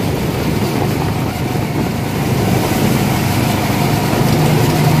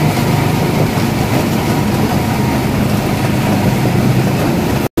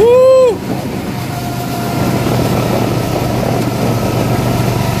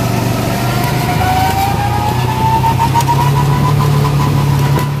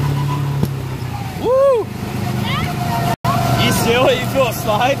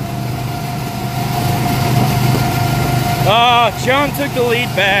 Slide. John took the lead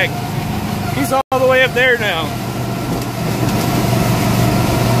back. He's all the way up there now.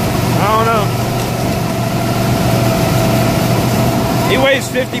 I don't know. He weighs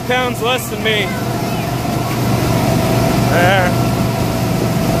 50 pounds less than me.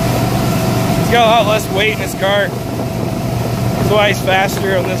 He's got a lot less weight in his car. That's why he's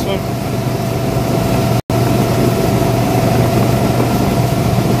faster on this one.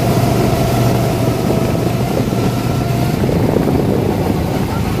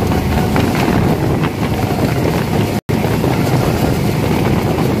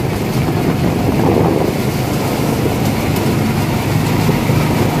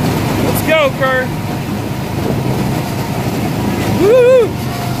 Car. Woo!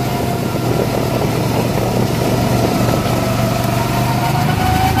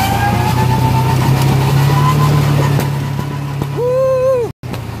 Woo!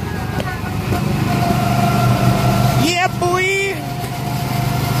 Yeah, boy!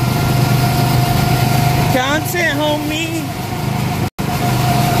 Content, homie!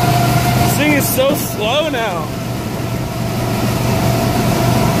 This thing is so slow now.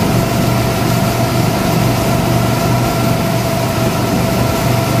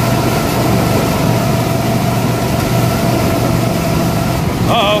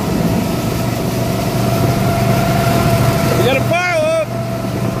 Uh-oh. We got a pile up.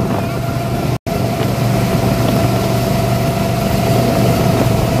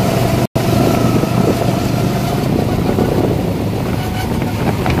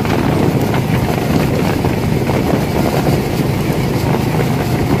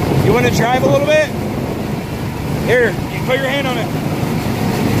 You want to drive a little bit? Here, you can put your hand on it.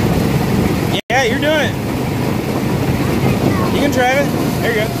 Yeah, you're doing it. You can drive it.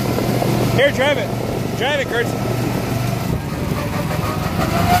 There you go. Here, drive it. Drive it, Kurt.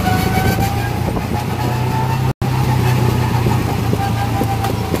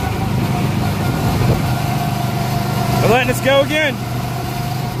 We're letting us go again.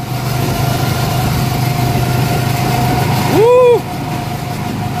 Woo!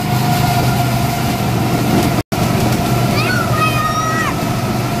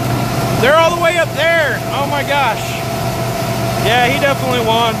 They're all the way up there. Oh my gosh. Yeah, he definitely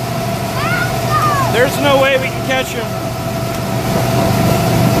won. There's no way we can catch him.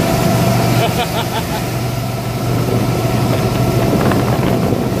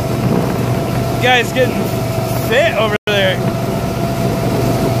 Guy's getting fit over there.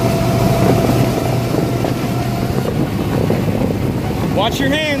 Watch your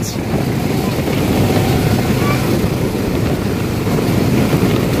hands.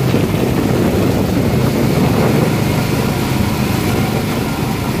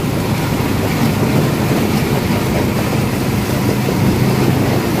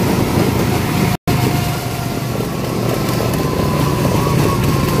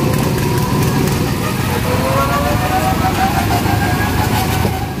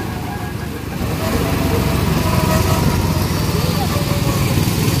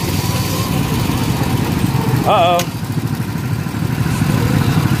 Uh-oh.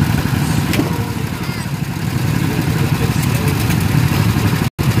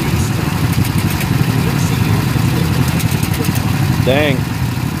 Dang.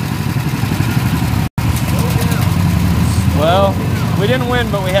 Well, we didn't win,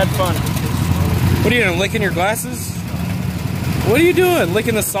 but we had fun. What are you doing, licking your glasses? What are you doing?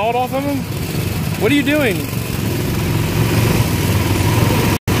 Licking the salt off of them? What are you doing?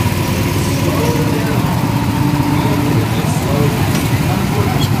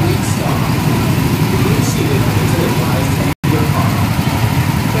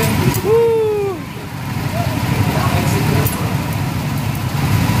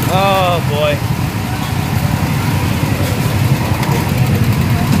 Oh boy.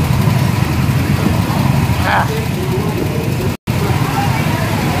 Ah.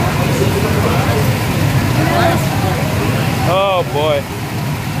 Oh boy.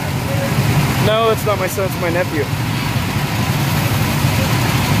 No, it's not my son, it's my nephew.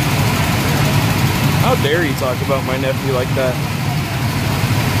 How dare you talk about my nephew like that?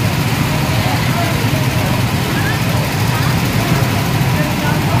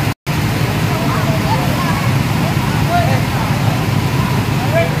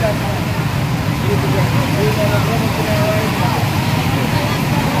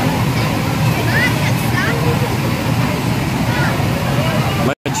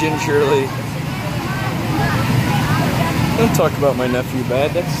 Gingerly. Don't talk about my nephew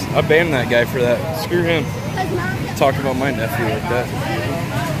bad. I banned that guy for that. Screw him. Talk about my nephew like that.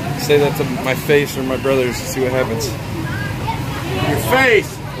 Say that to my face or my brothers to see what happens. Your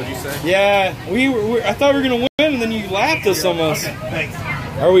face! What'd you say? Yeah, I thought we were gonna win, and then you laughed us almost. Okay, thanks.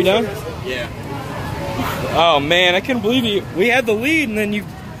 Are we done? Yeah. Oh man, I couldn't believe you. We had the lead, and then you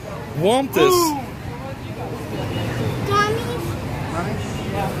whomped us.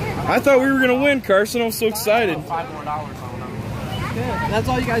 I thought we were gonna win, Carson. I'm so excited. $5 more on them. Good. That's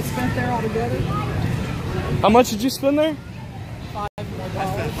all you guys spent there altogether? How much did you spend there? $5 more. I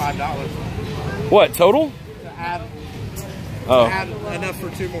spent $5. What, total? To add, oh. add enough for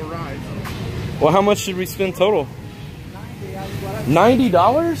 2 more rides. Well, how much did we spend total?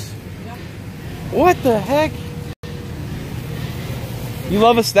 $90? What the heck? You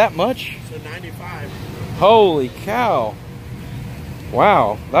love us that much? So 95. Holy cow.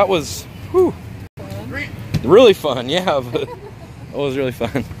 Wow, that was whew, really fun. Yeah, but it was really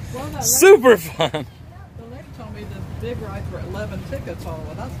fun. Well, super fun. The lady told me the big rides were 11 tickets all.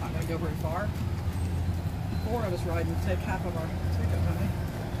 Well, that's not going to go very far. 4 of us riding take half of our ticket money.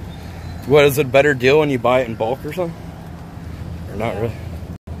 What, is it a better deal when you buy it in bulk or something? Or not really?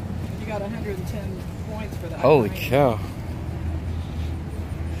 You got 110 points for that. Holy cow.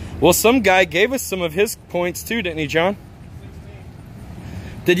 Well, some guy gave us some of his points too, didn't he, John?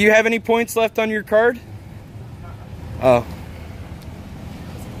 Did you have any points left on your card? Oh.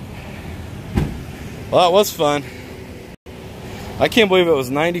 Well, that was fun. I can't believe it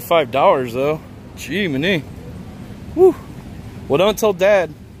was $95 though. Gee, many. Woo. Well, don't tell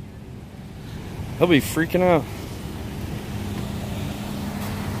Dad. He'll be freaking out.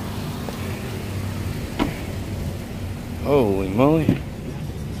 Holy moly.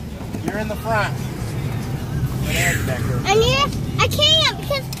 You're in the front. I can't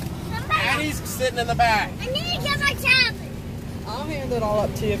because Addie's sitting in the back. I need to get my tablet. I'll hand it all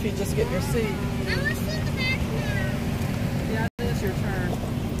up to you if you just get your seat. I want to sit in the back now. Yeah, it is your turn.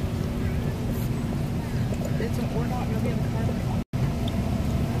 We're not going to be in the car.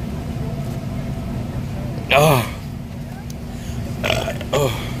 Oh.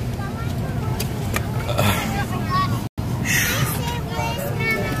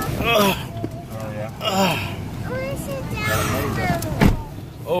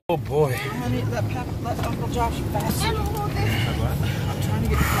 Oh boy. Honey, let Uncle Josh fast. Emma, hold this. I'm trying to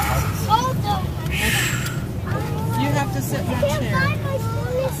get glasses. Hold them. You have to sit in I that can't chair. find my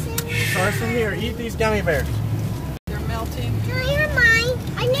spoon. Carson, here, eat these gummy bears. They're melting. No, you're mine.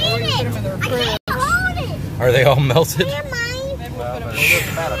 I need Put them in it. their I can't hold it. Are they all melted? You're mine. Maybe we'll put them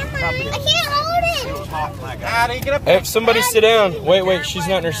Well, I can't hold Howdy, get up. Hey, somebody sit down. Wait, she's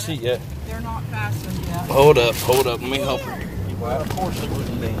not in her seat yet. They're not fastened yet. Hold up. Let me help her. Well, of course they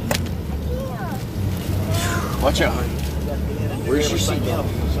wouldn't be. Watch out, honey. Where's your seat belt?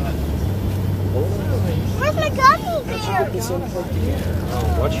 Where's my gummy bear?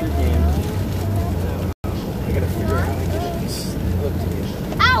 Oh, watch your hand. I gotta figure out how to get this hooked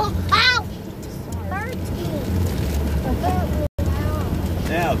together. Ow!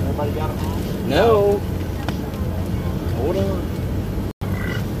 Now, everybody got them on? No. Hold on.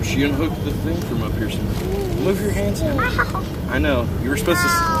 She unhooked the thing from up here somewhere. Move your hands now. I know. You were supposed to.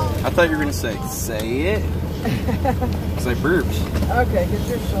 I thought you were gonna say it. Because I burped. Okay, get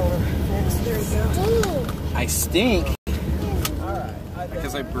your shoulder fixed. There you go. I stink. Alright.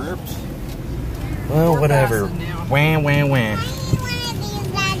 Because I burped. Well, whatever. Wah.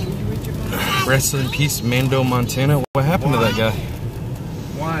 Rest in peace, Mando, Montana. What happened to that guy?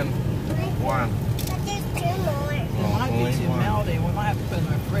 One. It might be too melty. We might have to put it in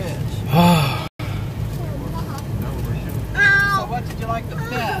the fridge. So what did you like the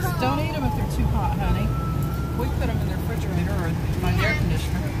best? Don't eat them if they're too hot, honey. We put them in the refrigerator or my air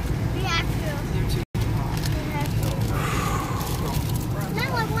conditioner. They're too hot.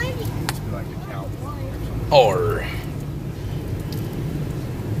 Or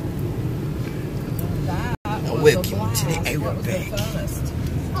welcome to the Outback.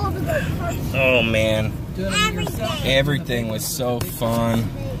 Oh man, everything was so fun.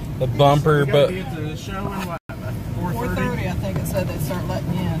 The bumper, but Be at the show in what? 4:30, I think it said they'd start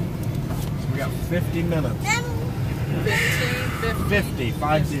letting you in. We got 50 minutes. 50.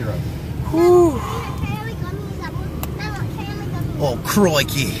 whew. Oh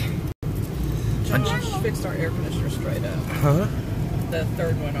crikey! Josh fixed our air conditioner straight up. Huh? The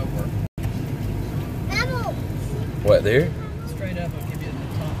third one over. What there? Straight up will give you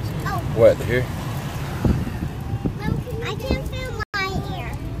the top two. What here? I can't feel my ear.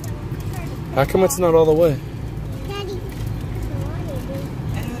 How come it's not all the way? Daddy.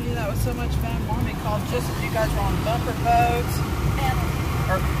 Addie, that was so much fun. Mommy called just as you guys were on bumper boats.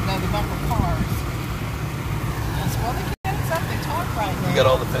 Or, no, the bumper cars. I said, well, they can't exactly talk right now. You got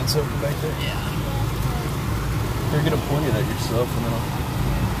all the fence open back there? Yeah. You're gonna point it at yourself and then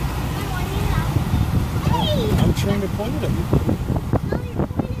I'm trying to point it at you.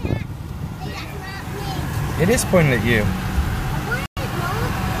 It is pointing at you.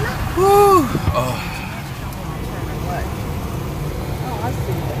 Woo! Oh. Oh, I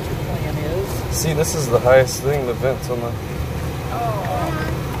see what your plan is. See, this is the highest thing, the vents on the...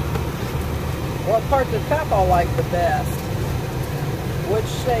 What part did Papa like the best? Which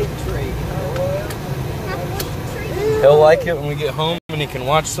shade tree? He'll like it when we get home and he can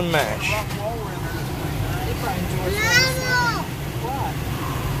watch some MASH. He probably enjoys it. What?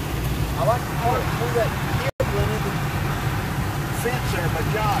 I like the part through that kid went into the fence there by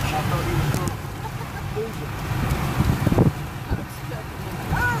Josh. I thought he was going to lose it.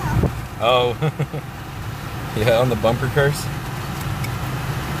 Oh. Yeah, on the bumper cars?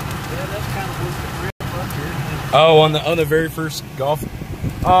 Yeah, that's kind of was the grip up here. Oh, on the very first golf.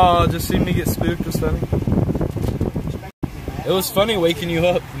 Oh, it just seemed to get spooked or something. It was funny waking you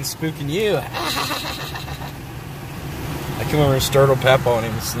up and spooking you. I came over and startled Papa when he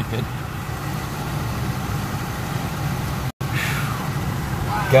was sleeping.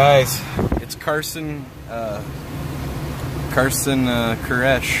 Guys, it's Carson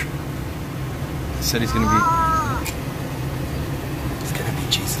Koresh. He said he's gonna be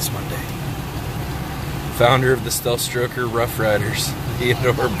Jesus one day. Founder of the Stealth Stroker Rough Riders,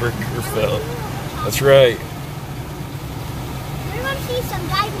 Theodore Bergerfeld. That's right. We're going to see some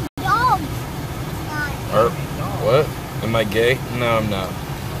guys with dogs. What? Am I gay? No, I'm not.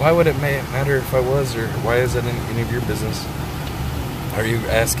 Why would it matter if I was, or why is that any of your business? Are you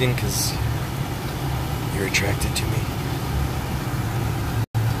asking because you're attracted to me?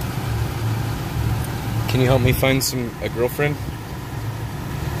 Can you help me find a girlfriend?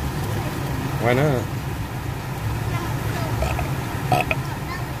 Why not?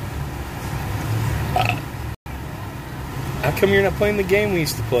 How come you're not playing the game we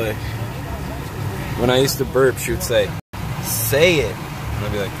used to play? When I used to burp, she would say, "Say it." And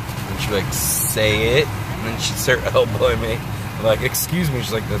I'd be like, and she'd be like, "Say it." And then she'd start elbowing me. I'm like, "Excuse me."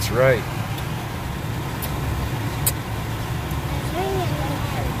 She's like, "That's right."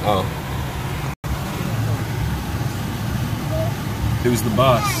 Oh. Who's the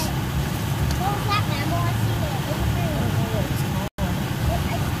boss?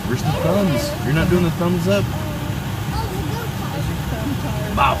 Where's the thumbs? You're not doing the thumbs up?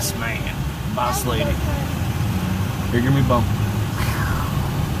 Boss man. Boss lady. Here, give me a bump.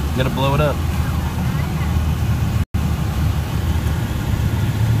 You gotta blow it up.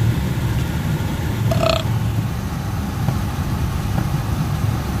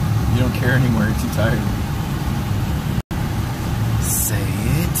 don't care anymore. You're too tired. Say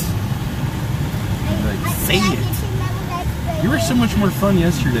it. Like, say it. You were so much more fun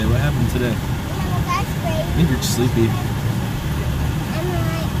yesterday. What happened today? I think you're just sleepy.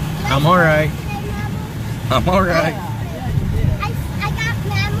 I'm alright. I'm alright. I got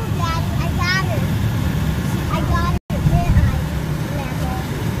Mama, Daddy. I got her. I got her,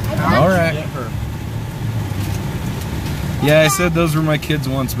 didn't I? Alright. Yeah, I said those were my kids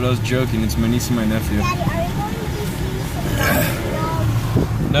once, but I was joking. It's my niece and my nephew. Daddy, are we going to see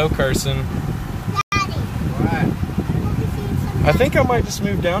some No, Carson. Daddy. What? I think I might just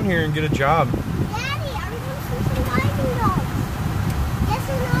move down here and get a job. Daddy, are we going to see some diving dogs? Yes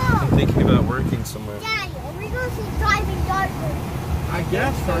or no? I'm thinking about working somewhere. Daddy, are we going to see diving dogs? I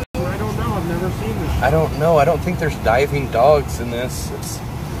guess, Carson. I don't know. I've never seen this. I don't know. I don't think there's diving dogs in this.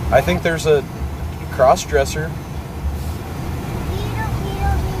 I think there's a cross-dresser. You don't need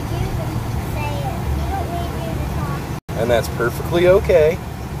you to say it. You don't need you to talk. And that's perfectly okay.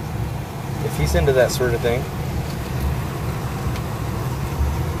 If he's into that sort of thing.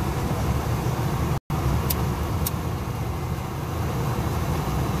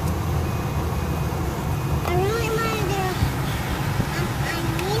 I really want to do. I'm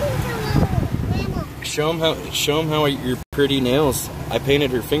needing to learn. Show him how your pretty nails. I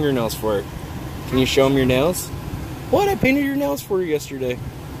painted her fingernails for her. Can you show him your nails? What? I painted your nails for her yesterday.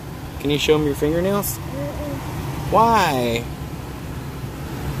 Can you show him your fingernails? Why?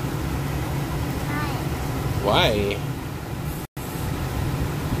 Why?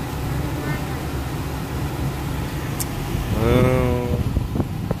 Oh.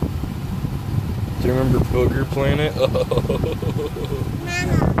 Do you remember Booger Planet? Oh.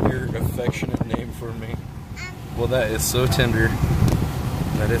 Your affectionate name for me. Well, that is so tender.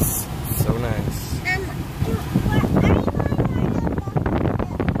 That is so nice.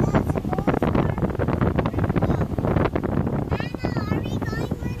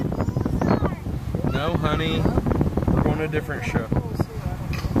 No, honey. We're going to a different show.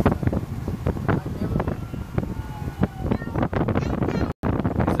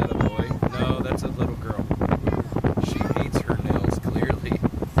 Is that a boy? No, that's a little girl. She hates her nails, clearly.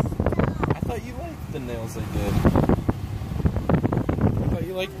 I thought you liked the nails I did. I thought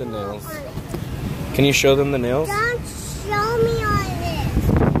you liked the nails. Can you show them the nails? Don't show me on this.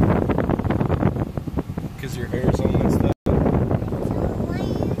 Because your hair is all messed up. Why are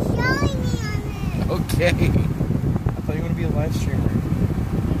you showing me on this? Okay. I thought you want to be a live streamer.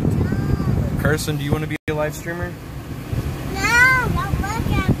 Carson, do you want to be a live streamer? No, don't look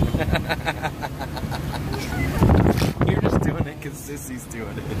at me. You're just doing it because Sissy's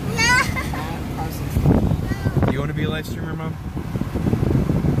doing it. No. Do you want to be a live streamer, Mom?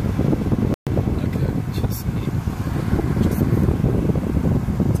 Okay, just me.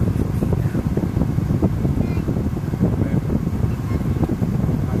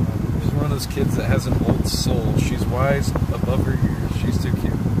 She's one of those kids that has an old soul. She's wise, above her years. She's too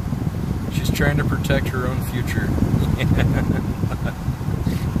cute. She's trying to protect her own future.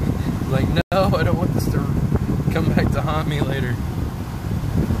 Like, no, I don't want this to come back to haunt me later.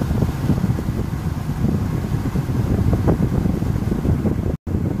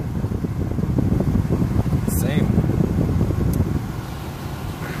 Same.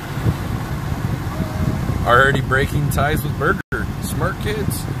 Already breaking ties with Burger. Smart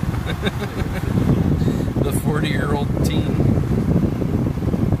kids. The 40-year-old teen.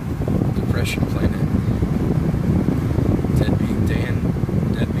 Depression Planet. Deadbeat Dan.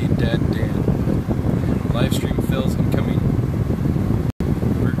 Deadbeat Dad Dan. Livestream fails incoming.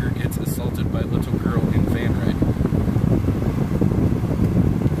 Burger gets assaulted by little girl in van ride.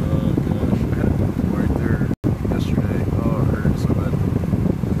 Oh gosh, I had a bump right there yesterday. Oh, it hurt so bad.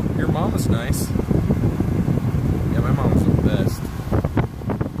 Your mom is nice. Yeah, my mom's the best.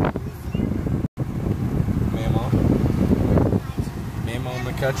 Mama.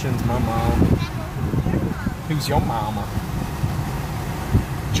 Mama McCutcheon's my mom. Who's your mama?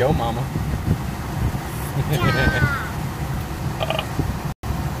 Joe Mama. Say it.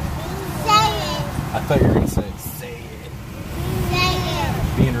 I thought you were going to say it. Say it.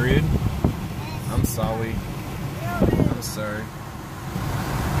 Being rude? I'm sorry. I'm sorry.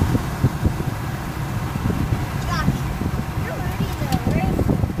 Josh, you're ready to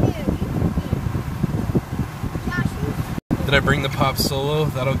Did I bring the pop solo?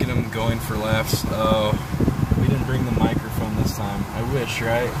 That'll get him going for laughs. Oh, we didn't bring the microphone this time. I wish,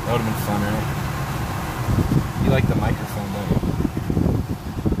 right? That would have been fun, right? You like the microphone, don't you?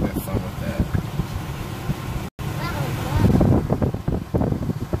 We have fun with that.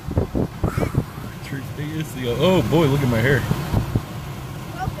 Truth is, oh boy, look at my hair.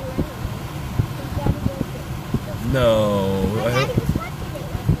 No.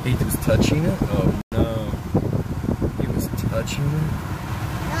 He was touching it? Oh no. He was touching it?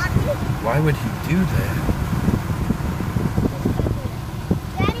 Why would he do that?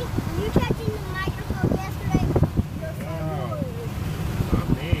 Daddy, were you touching the microphone yesterday? Not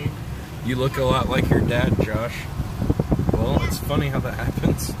me. You look a lot like your dad, Josh. Well, it's funny how that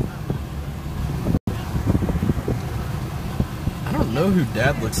happens. I don't know who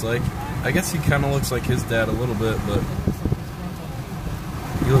Dad looks like. I guess he kind of looks like his dad a little bit, but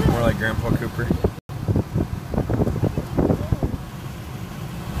you look more like Grandpa Cooper.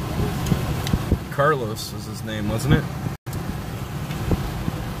 Carlos was his name, wasn't it?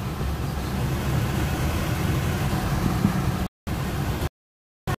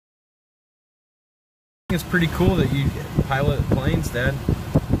 It's pretty cool that you pilot planes, Dad.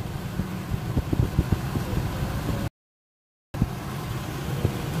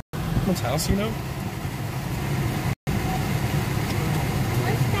 Someone's house, you know?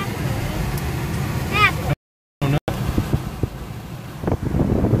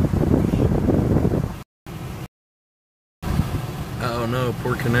 Oh no,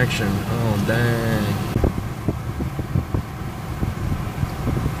 poor connection. Oh dang.